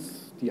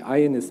jumps. The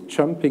ion is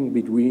jumping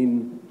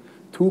between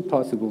two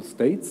possible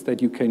states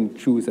that you can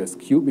choose as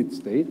qubit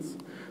states.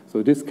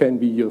 So this can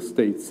be your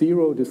state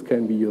 0, this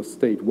can be your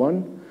state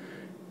 1.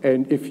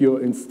 And if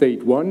you're in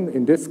state 1,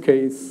 in this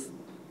case,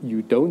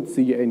 you don't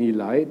see any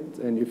light,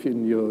 and if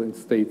you're in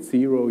state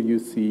 0, you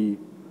see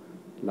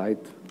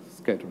light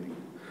scattering.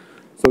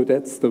 So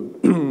that's the,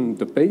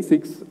 the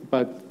basics,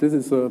 but this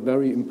is a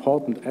very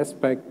important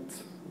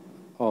aspect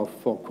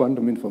for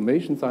quantum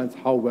information science.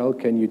 How well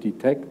can you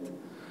detect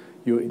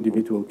your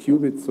individual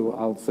qubits? So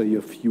I'll say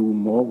a few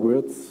more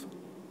words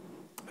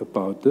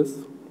about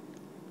this.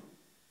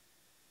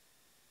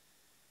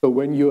 So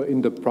when you're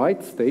in the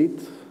bright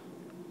state,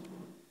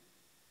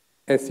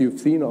 as you've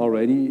seen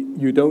already,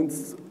 you don't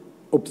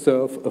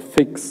observe a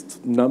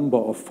fixed number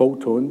of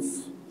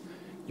photons.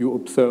 You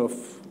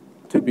observe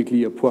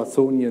typically a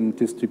Poissonian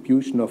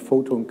distribution of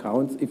photon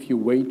counts if you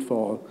wait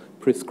for a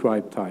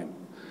prescribed time.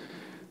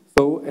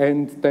 So,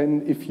 and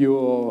then if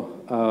you're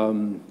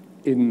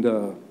in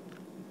the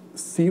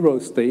 0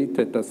 state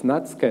that does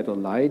not scatter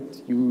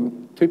light,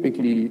 you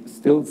typically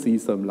still see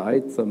some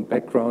light, some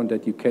background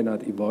that you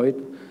cannot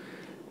avoid.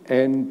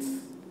 And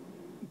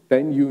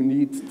then you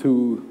need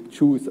to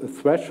choose a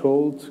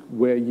threshold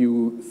where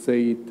you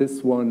say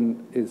this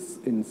one is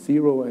in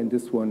 0 and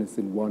this one is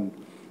in 1.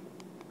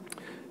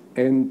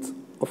 And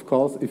of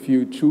course, if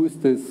you choose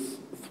this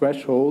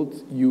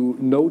threshold, you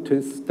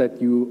notice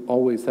that you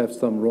always have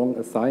some wrong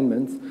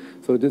assignments.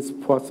 So this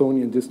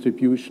Poissonian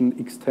distribution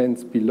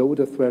extends below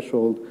the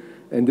threshold,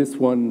 and this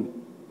one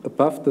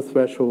above the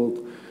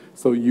threshold.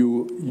 So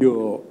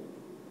your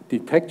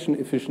detection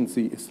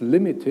efficiency is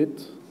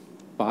limited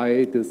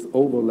by this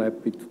overlap,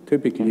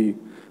 typically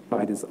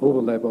by this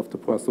overlap of the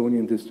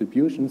Poissonian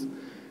distributions.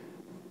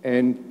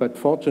 But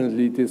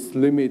fortunately, this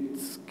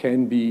limit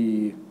can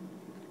be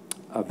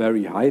a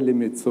very high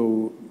limit,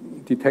 so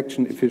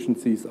detection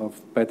efficiencies of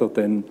better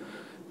than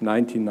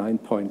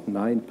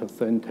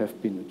 99.9%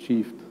 have been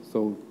achieved.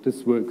 So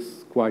this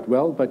works quite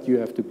well, but you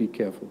have to be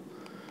careful.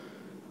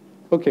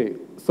 Okay,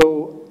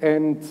 so,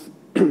 and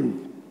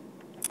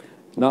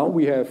now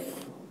we have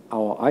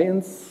our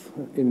ions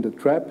in the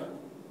trap.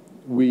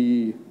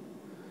 We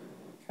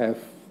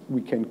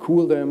can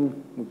cool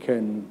them, we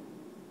can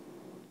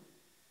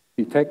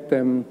detect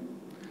them,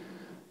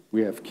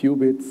 we have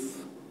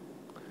qubits,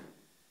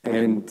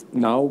 and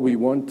now we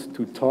want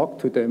to talk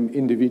to them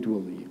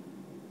individually.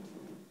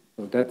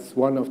 So that's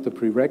one of the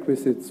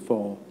prerequisites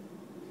for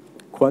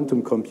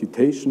quantum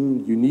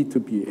computation. You need to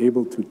be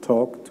able to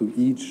talk to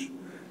each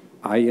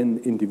ion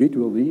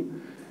individually.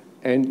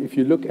 And if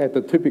you look at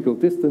the typical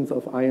distance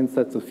of ions,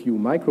 that's a few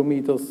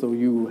micrometers, so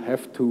you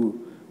have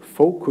to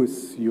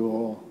focus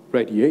your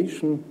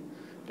radiation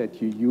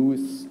that you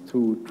use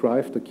to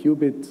drive the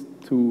qubit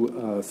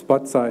to a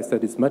spot size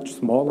that is much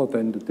smaller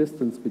than the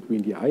distance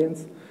between the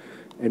ions.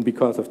 And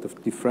because of the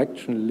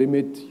diffraction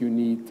limit, you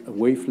need a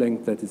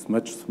wavelength that is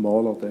much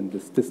smaller than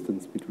this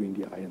distance between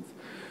the ions.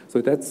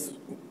 So that's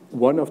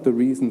one of the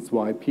reasons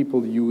why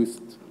people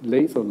used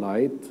laser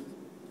light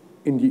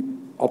in the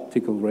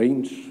optical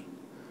range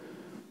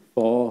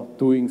for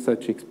doing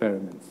such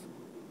experiments.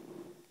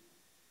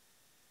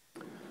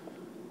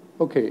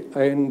 Okay,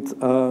 and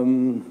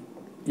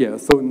yeah,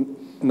 so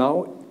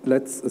now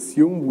let's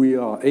assume we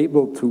are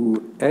able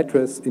to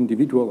address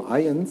individual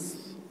ions,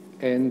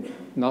 and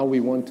now we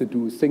want to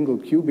do single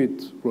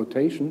qubit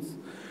rotations.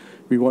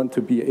 We want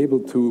to be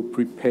able to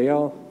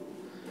prepare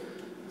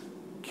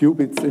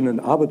qubits in an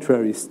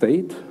arbitrary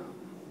state.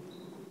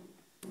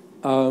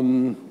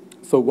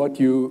 So what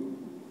you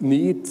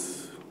need,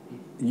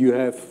 you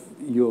have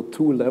your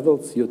two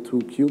levels, your two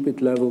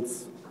qubit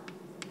levels,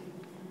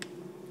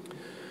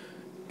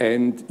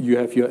 and you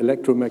have your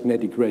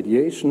electromagnetic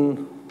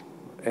radiation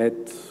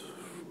at,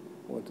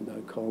 what did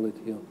I call it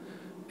here,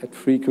 at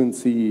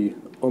frequency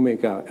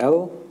omega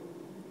L,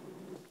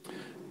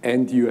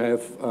 and you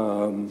have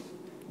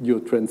your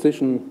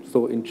transition.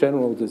 So in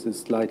general, this is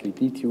slightly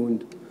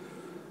detuned,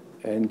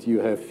 and you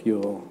have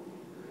your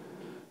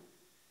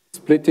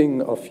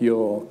splitting of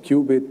your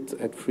qubit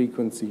at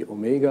frequency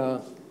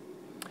omega,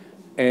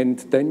 and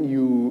then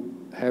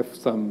you have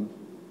some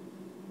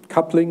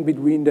coupling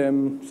between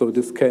them. So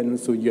this can,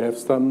 so you have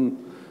some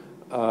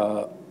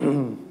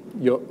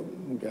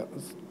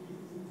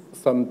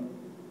some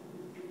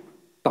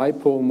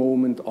dipole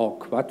moment or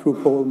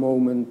quadrupole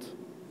moment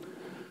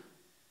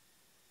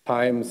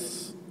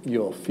times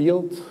your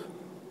field,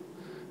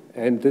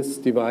 and this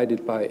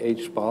divided by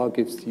h bar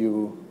gives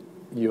you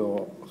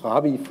your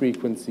Rabi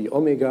frequency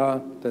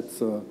omega.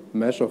 That's a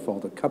measure for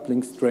the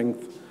coupling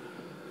strength.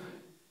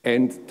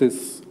 And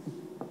this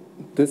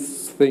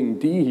thing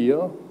d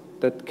here,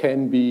 that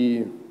can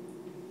be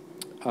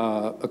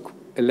a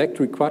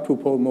electric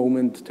quadrupole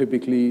moment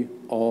typically,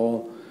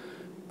 or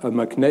a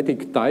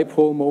magnetic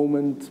dipole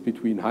moment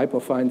between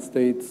hyperfine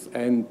states,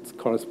 and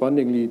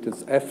correspondingly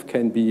this F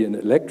can be an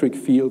electric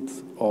field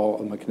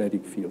or a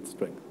magnetic field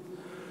strength.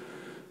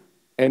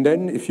 And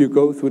then if you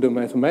go through the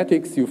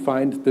mathematics, you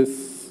find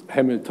this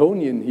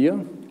Hamiltonian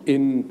here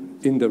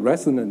in the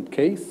resonant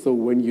case. So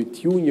when you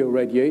tune your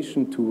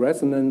radiation to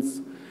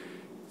resonance,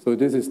 so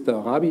this is the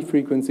Rabi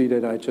frequency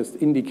that I just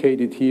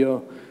indicated here,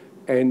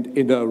 and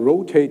in a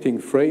rotating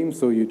frame,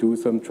 so you do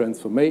some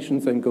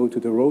transformations and go to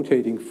the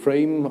rotating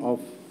frame of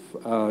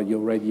your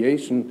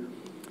radiation,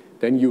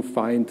 then you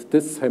find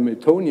this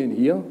Hamiltonian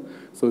here.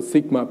 So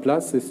sigma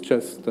plus is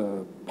just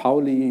the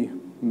Pauli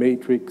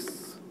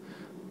matrix,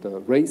 the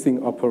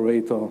raising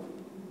operator,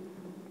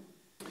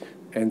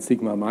 and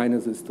sigma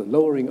minus is the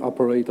lowering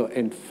operator,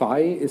 and phi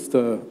is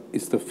the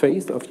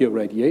phase of your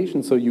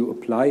radiation. So you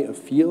apply a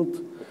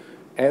field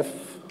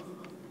F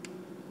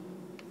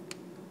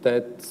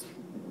that,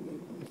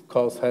 of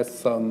course, has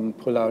some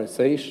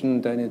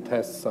polarization, then it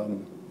has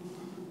some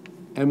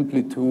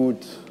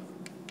amplitude,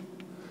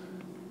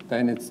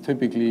 then it's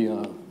typically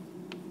a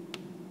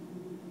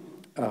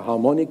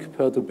harmonic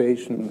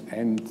perturbation,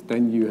 and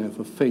then you have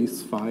a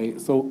phase phi.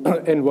 So,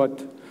 and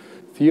what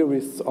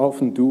theorists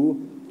often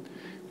do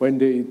when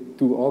they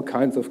do all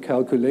kinds of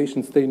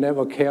calculations, they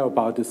never care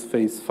about this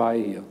phase phi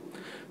here.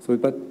 So,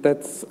 but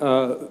that's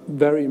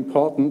very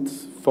important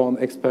for an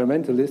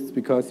experimentalist,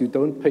 because you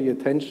don't pay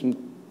attention,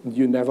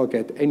 you never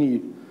get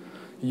any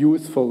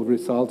useful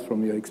result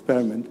from your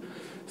experiment.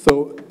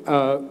 So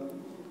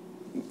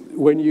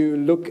when you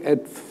look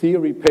at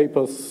theory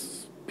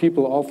papers,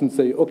 people often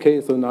say,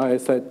 okay, so now I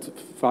set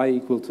phi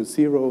equal to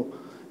 0,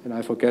 and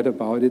I forget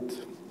about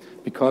it,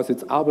 because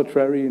it's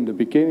arbitrary in the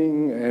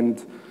beginning,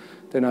 and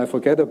then I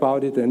forget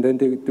about it, and then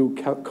they do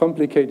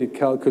complicated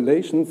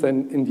calculations,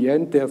 and in the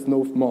end, there's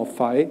no more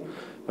phi.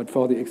 But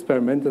for the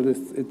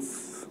experimentalists,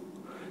 it's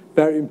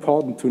very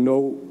important to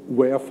know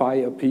where phi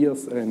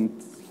appears,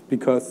 and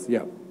because,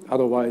 yeah,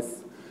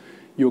 otherwise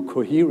your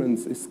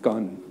coherence is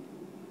gone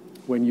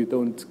when you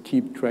don't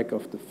keep track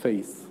of the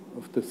phase,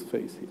 of this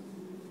phase here.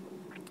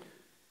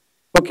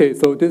 Okay,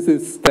 so this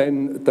is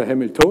then the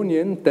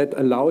Hamiltonian that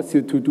allows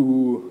you to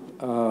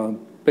do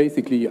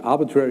basically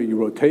arbitrary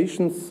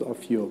rotations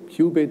of your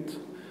qubit,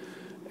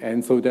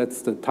 and so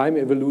that's the time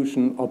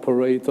evolution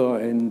operator,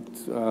 and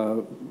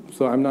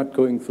so I'm not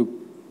going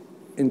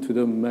into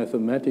the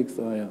mathematics.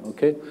 Oh, yeah,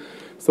 okay.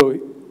 So,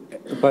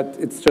 but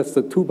it's just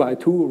a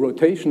 2x2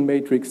 rotation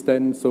matrix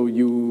then, so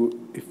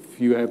if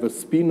you have a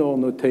spinor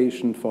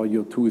notation for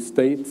your two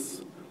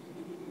states,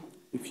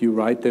 if you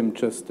write them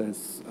just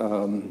as,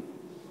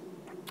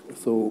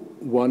 so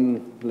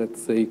 1,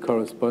 let's say,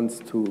 corresponds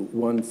to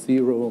 1,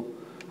 0,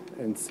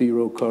 and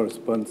 0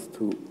 corresponds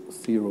to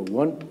 0,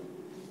 1.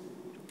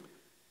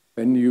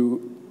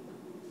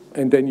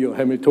 And then your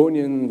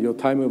Hamiltonian, your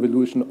time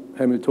evolution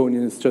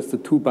Hamiltonian is just a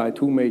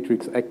 2x2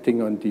 matrix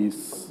acting on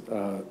these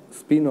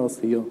spinors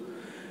here.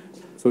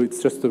 So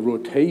it's just a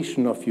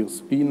rotation of your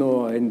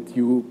spinor, and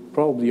you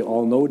probably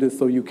all know this,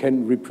 so you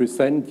can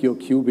represent your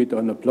qubit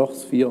on a Bloch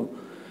sphere,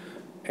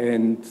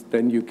 and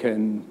then you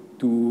can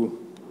do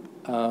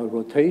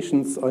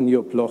rotations on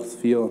your Bloch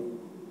sphere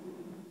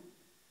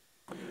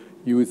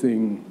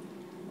using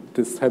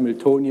this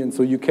Hamiltonian,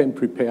 so you can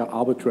prepare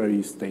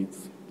arbitrary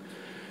states.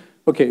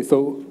 Okay,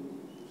 so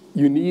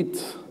you need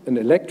an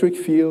electric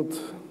field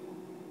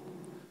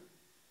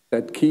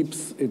that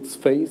keeps its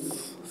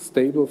phase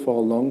stable for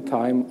a long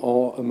time,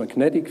 or a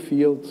magnetic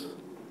field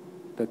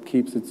that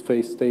keeps its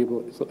phase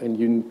stable. So, and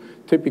you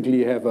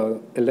typically have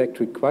an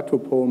electric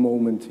quadrupole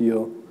moment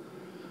here,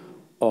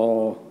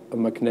 or a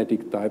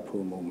magnetic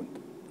dipole moment.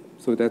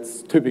 So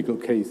that's typical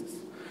cases.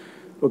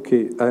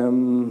 Okay,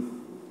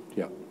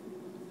 yeah.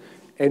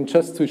 And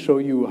just to show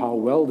you how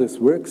well this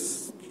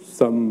works,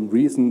 some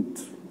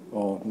recent,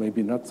 or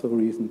maybe not so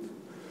recent,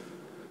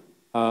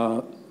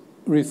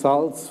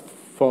 results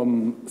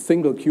from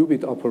single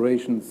qubit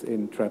operations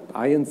in trapped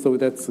ions. So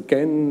that's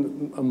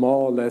again a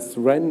more or less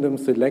random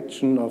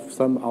selection of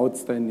some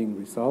outstanding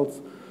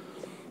results.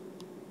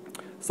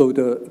 So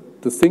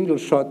the single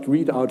shot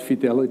readout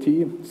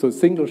fidelity, so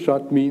single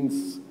shot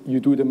means you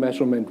do the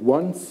measurement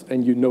once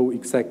and you know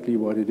exactly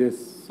what it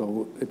is.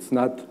 So it's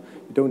not,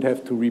 you don't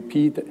have to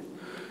repeat,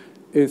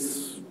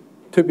 is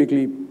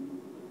typically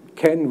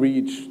can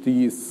reach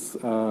these,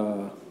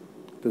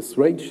 this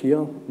range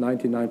here,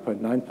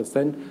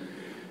 99.9%.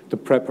 The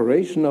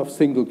preparation of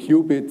single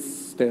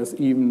qubits, there's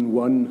even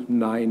 1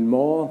 9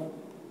 more,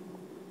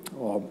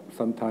 or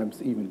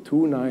sometimes even 2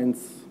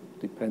 9s,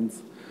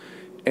 depends.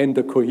 And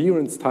the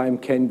coherence time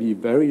can be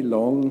very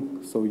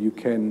long, so you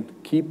can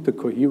keep the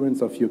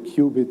coherence of your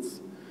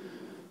qubits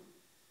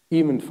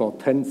even for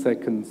 10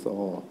 seconds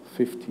or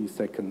 50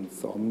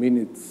 seconds or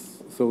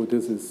minutes. So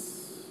this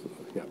is,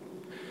 yeah.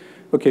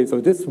 Okay,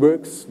 so this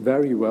works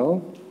very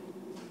well.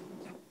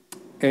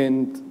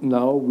 And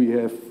now we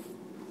have,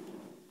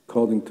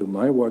 according to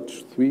my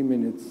watch, 3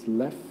 minutes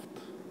left.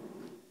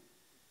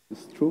 Is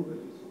this true?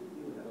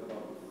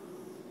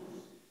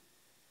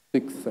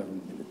 6,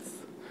 7 minutes.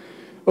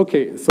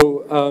 Okay,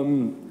 so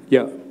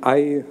yeah,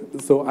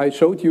 I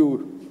showed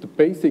you the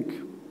basic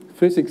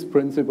physics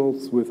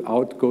principles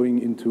without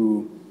going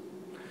into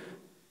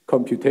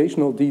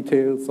computational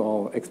details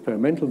or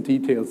experimental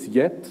details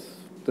yet.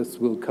 This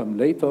will come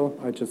later.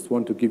 I just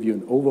want to give you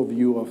an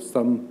overview of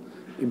some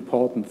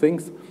important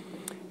things.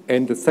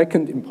 And the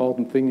second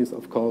important thing is,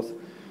 of course,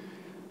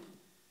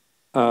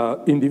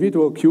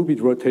 individual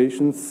qubit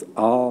rotations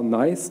are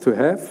nice to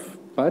have,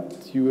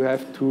 but you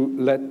have to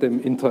let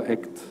them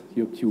interact,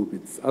 your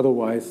qubits.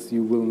 Otherwise,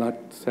 you will not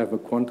have a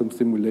quantum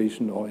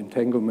simulation or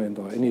entanglement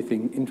or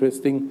anything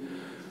interesting.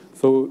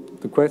 So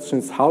the question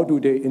is, how do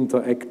they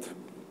interact?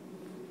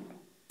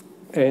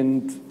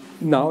 And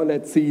now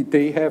let's see,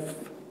 they have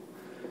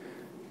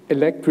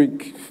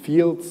electric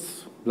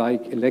fields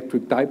like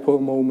electric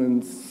dipole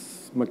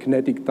moments,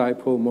 magnetic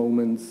dipole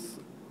moments.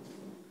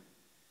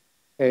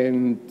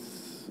 And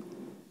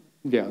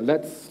yeah,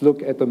 let's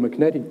look at the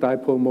magnetic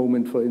dipole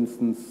moment, for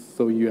instance.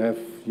 So you have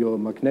your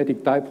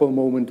magnetic dipole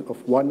moment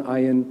of one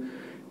ion,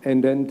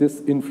 and then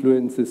this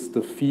influences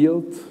the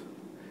field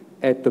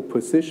at the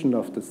position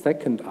of the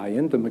second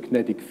ion, the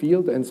magnetic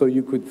field. And so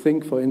you could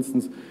think, for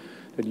instance,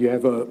 that you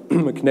have a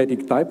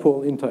magnetic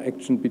dipole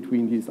interaction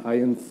between these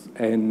ions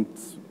and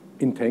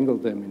entangle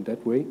them in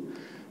that way.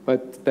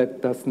 But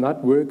that does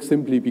not work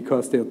simply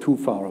because they're too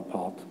far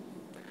apart.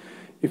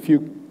 If you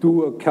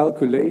do a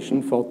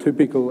calculation for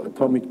typical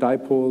atomic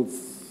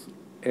dipoles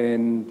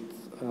and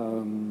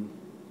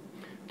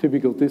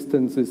typical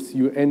distances,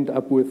 you end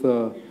up with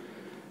an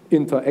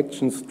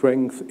interaction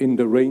strength in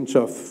the range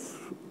of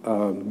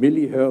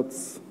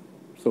millihertz,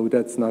 so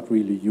that's not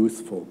really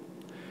useful.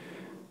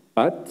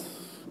 But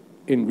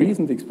in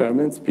recent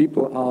experiments,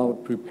 people are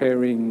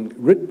preparing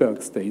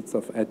Rydberg states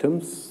of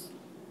atoms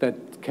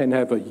that can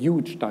have a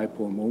huge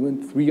dipole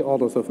moment, 3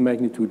 orders of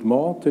magnitude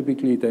more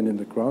typically than in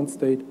the ground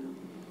state.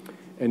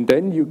 And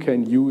then you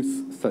can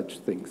use such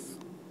things.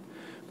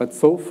 But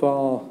so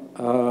far,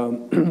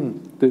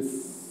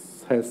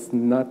 this has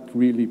not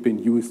really been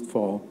used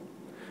for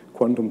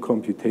quantum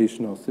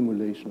computation or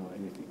simulation or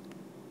anything.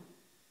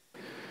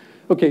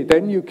 Okay,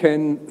 then you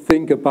can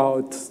think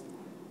about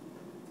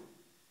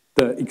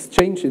the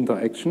exchange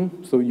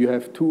interaction. So you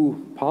have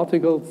two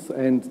particles,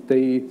 and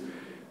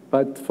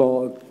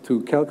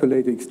to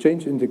calculate the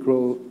exchange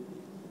integral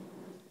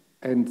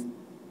and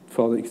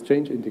for the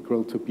exchange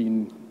integral to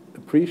be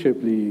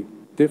appreciably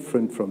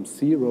different from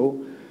zero,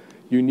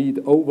 you need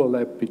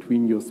overlap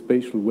between your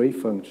spatial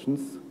wave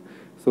functions.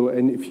 So,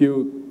 and if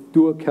you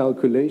do a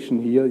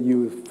calculation here,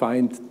 you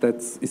find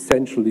that's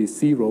essentially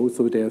zero,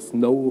 so there's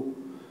no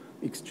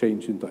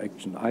exchange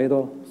interaction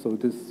either. So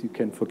this, you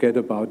can forget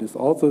about this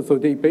also. So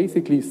they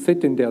basically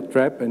sit in their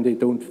trap and they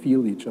don't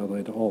feel each other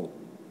at all.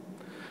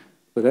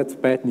 So that's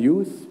bad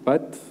news,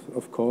 but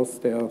of course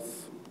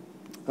there's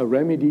a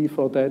remedy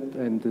for that,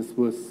 and this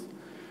was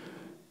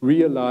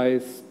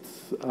realized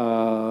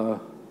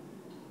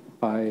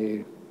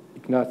by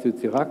Ignacio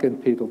Cirac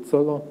and Peter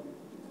Zoller,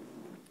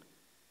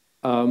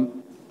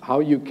 how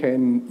you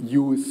can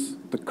use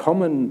the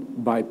common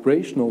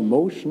vibrational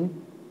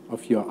motion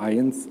of your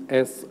ions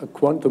as a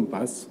quantum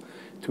bus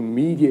to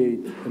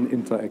mediate an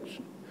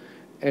interaction.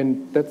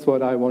 And that's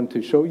what I want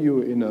to show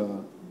you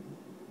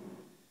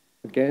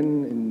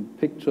again in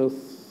pictures.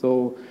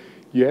 So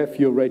you have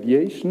your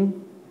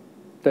radiation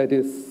that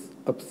is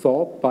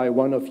absorbed by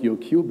one of your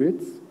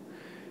qubits,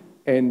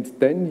 and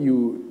then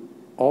you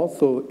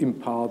also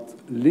impart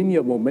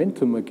linear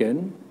momentum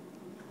again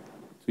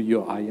to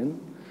your ion.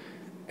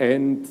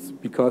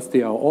 And because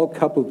they are all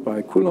coupled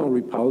by Coulomb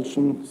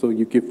repulsion, so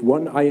you give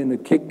one ion a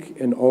kick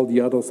and all the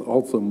others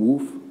also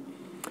move.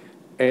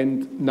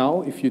 And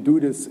now if you do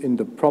this in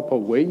the proper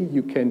way,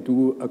 you can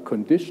do a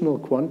conditional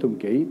quantum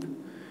gate,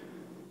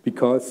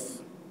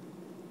 because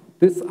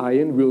this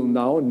ion will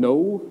now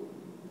know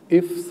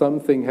if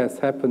something has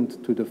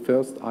happened to the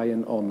first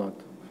ion or not,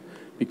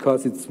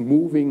 because it's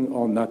moving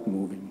or not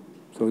moving.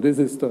 So this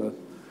is the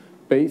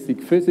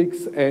basic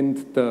physics, and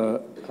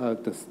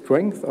the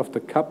strength of the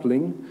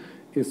coupling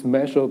is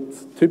measured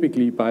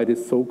typically by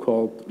this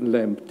so-called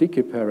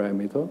Lamb-Dicke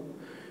parameter,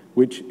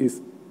 which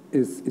is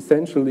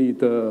essentially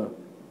the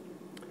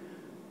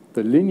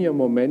linear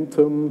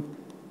momentum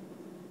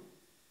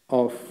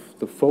of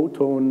the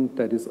photon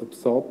that is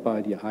absorbed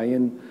by the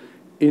ion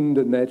in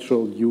the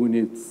natural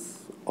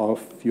units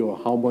of your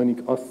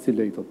harmonic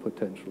oscillator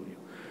potential.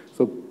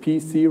 So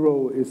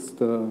P0 is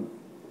the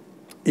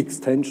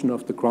extension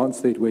of the ground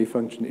state wave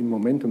function in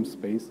momentum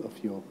space of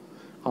your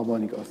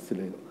harmonic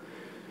oscillator.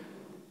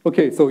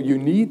 Okay, so you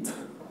need,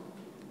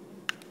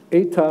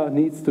 eta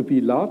needs to be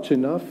large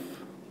enough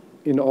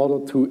in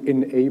order to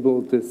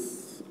enable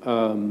this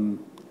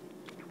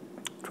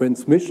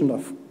transmission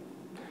of,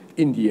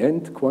 in the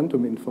end,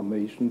 quantum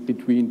information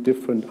between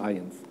different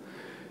ions.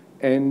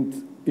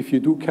 And if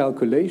you do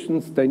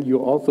calculations, then you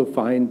also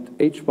find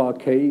h bar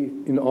k.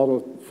 In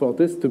order for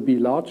this to be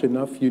large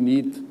enough, you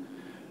need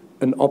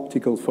an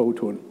optical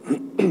photon,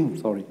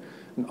 sorry,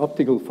 an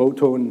optical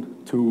photon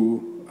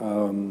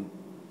to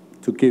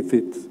give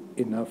it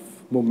enough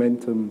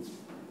momentum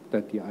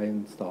that the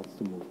ion starts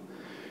to move.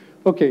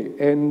 Okay,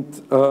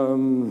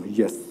 and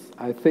yes,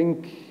 I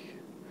think,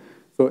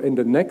 so in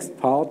the next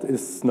part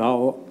is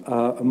now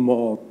a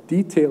more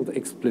detailed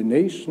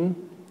explanation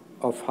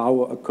of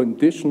how a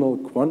conditional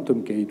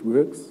quantum gate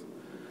works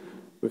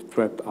with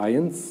trapped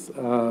ions,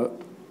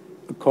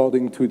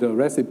 according to the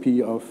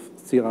recipe of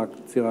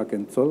Dirac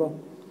and Zoller.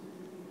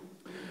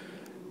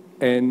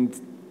 And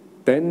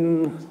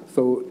then,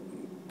 so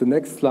the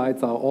next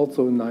slides are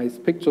also nice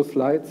picture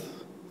slides,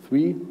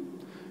 3,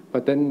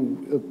 but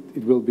then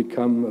it will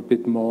become a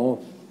bit more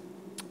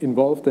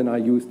involved, and I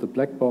use the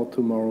Blackboard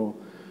tomorrow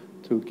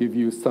to give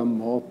you some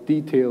more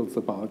details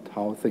about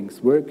how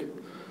things work.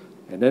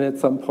 And then at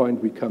some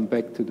point we come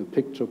back to the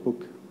picture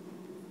book.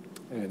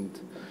 And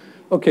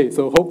okay,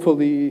 so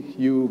hopefully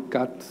you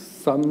got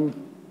some,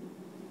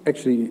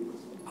 actually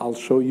I'll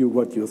show you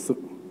what your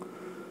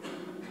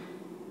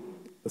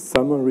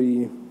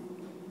summary,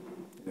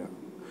 yeah.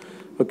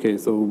 Okay,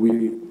 so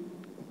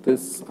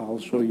this I'll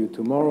show you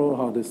tomorrow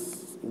how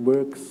this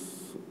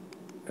works,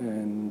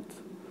 and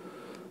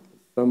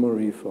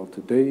summary for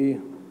today.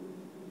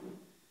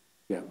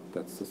 Yeah,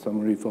 that's the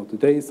summary for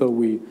today. So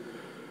we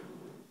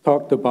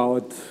talked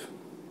about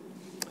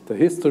the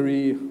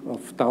history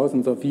of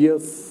thousands of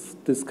years,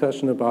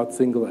 discussion about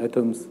single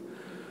atoms.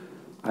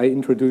 I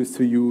introduced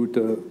to you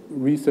the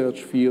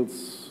research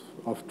fields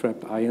of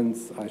trapped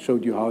ions. I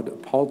showed you how the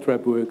Paul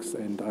trap works,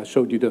 and I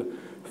showed you the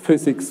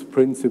physics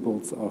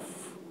principles of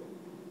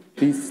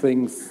these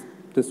things.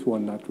 This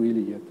one, not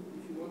really yet.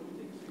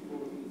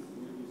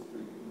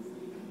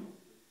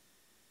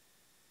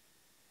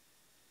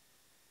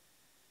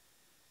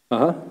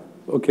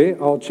 Okay,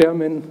 our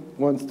chairman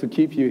wants to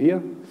keep you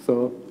here,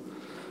 so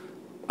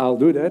I'll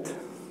do that.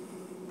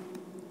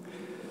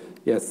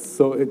 Yes,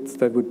 so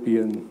that would be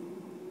an,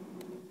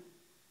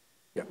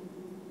 yeah.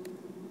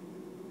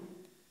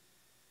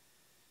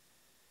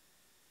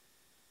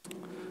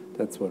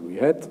 That's what we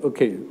had.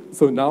 Okay,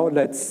 so now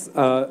let's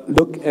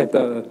look at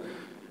a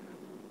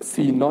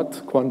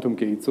C-NOT quantum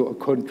gate. So a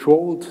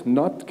controlled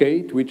NOT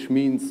gate, which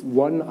means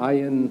one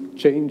ion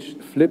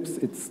flips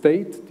its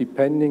state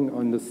depending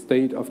on the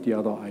state of the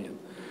other ion.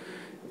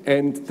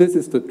 And this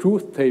is the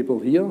truth table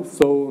here.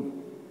 So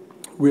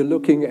we're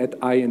looking at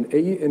ion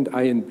A and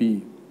ion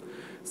B.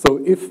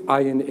 So if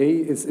ion A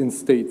is in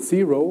state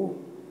 0,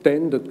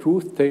 then the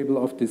truth table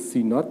of this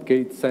C-NOT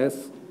gate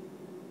says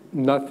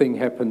nothing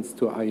happens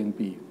to ion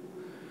B.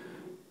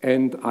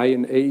 And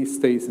ion A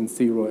stays in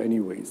 0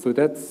 anyway. So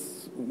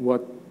that's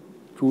what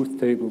truth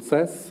table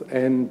says.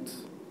 And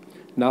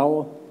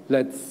now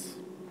let's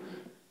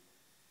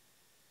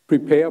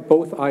prepare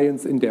both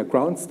ions in their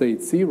ground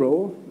state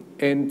 0.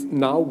 And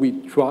now we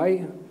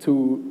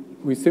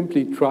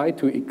simply try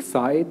to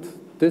excite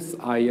this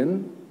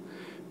ion,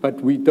 but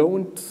we're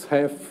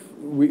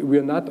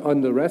not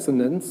on the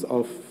resonance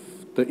of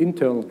the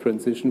internal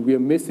transition. We are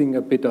missing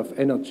a bit of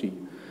energy.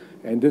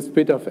 And this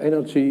bit of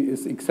energy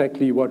is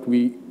exactly what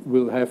we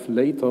will have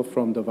later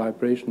from the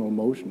vibrational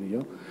motion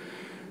here.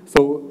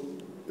 So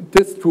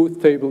this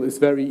truth table is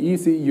very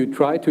easy. You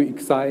try to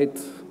excite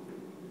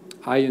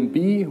ion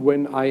B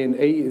when ion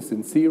A is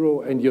in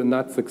 0, and you're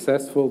not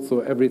successful, so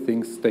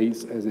everything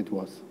stays as it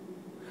was.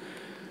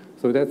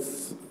 So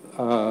that's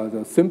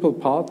the simple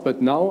part,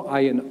 but now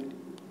ion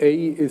A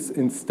is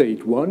in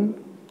state 1,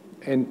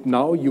 and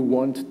now you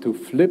want to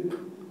flip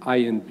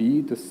ion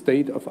B, the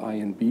state of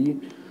ion B,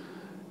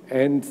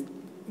 and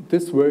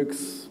this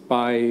works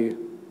by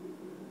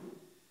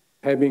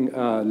having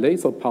a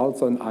laser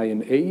pulse on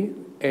ion A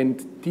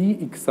and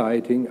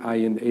de-exciting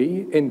ion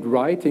A and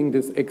writing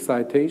this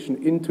excitation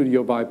into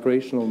your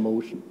vibrational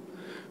motion.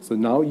 So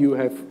now you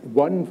have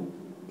one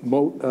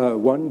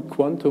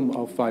quantum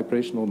of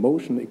vibrational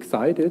motion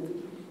excited,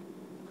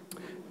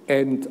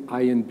 and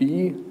ion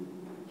B,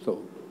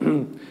 so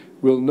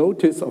we'll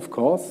notice, of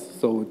course,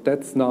 so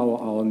that's now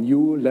our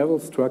new level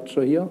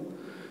structure here.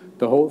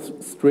 The whole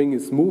string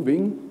is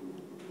moving,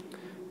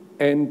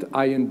 and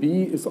ion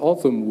B is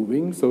also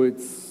moving, so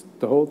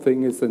the whole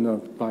thing is in a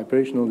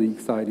vibrationally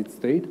excited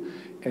state.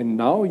 And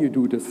now you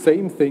do the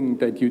same thing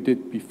that you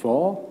did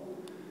before.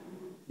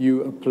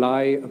 You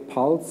apply a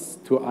pulse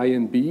to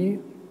ion B,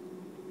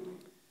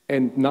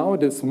 and now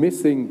this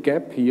missing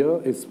gap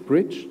here is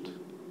bridged,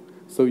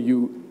 so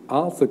you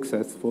are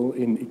successful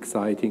in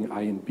exciting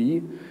ion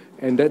B,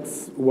 and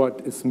that's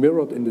what is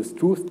mirrored in this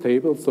truth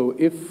table. So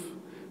if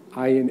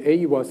ion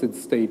A was in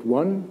state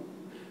 1,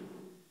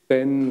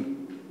 then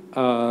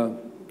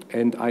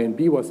and ion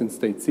B was in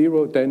state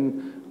 0,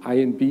 then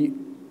ion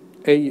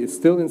A is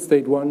still in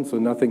state 1, so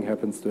nothing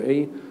happens to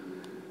A.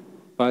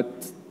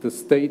 But the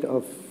state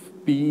of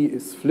B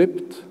is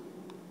flipped,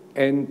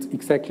 and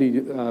exactly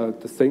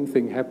the same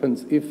thing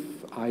happens if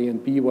ion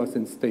B was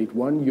in state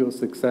 1. You're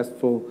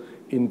successful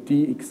in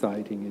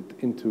de-exciting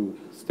it into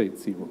state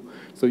 0.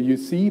 So you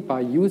see,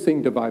 by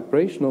using the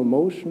vibrational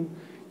motion,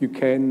 you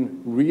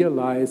can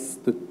realize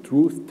the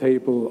truth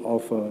table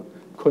of a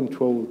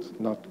controlled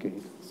NOT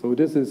gate. So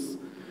this is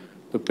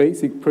the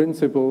basic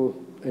principle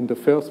and the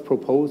first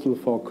proposal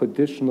for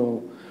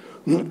conditional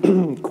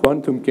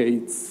quantum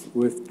gates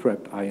with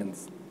trapped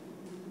ions.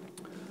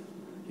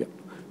 Yeah.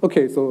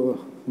 Okay,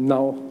 so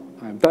now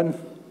I'm done.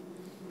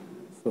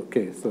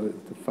 Okay, so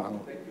the final.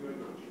 Thank you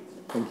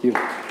very much.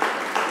 Thank you.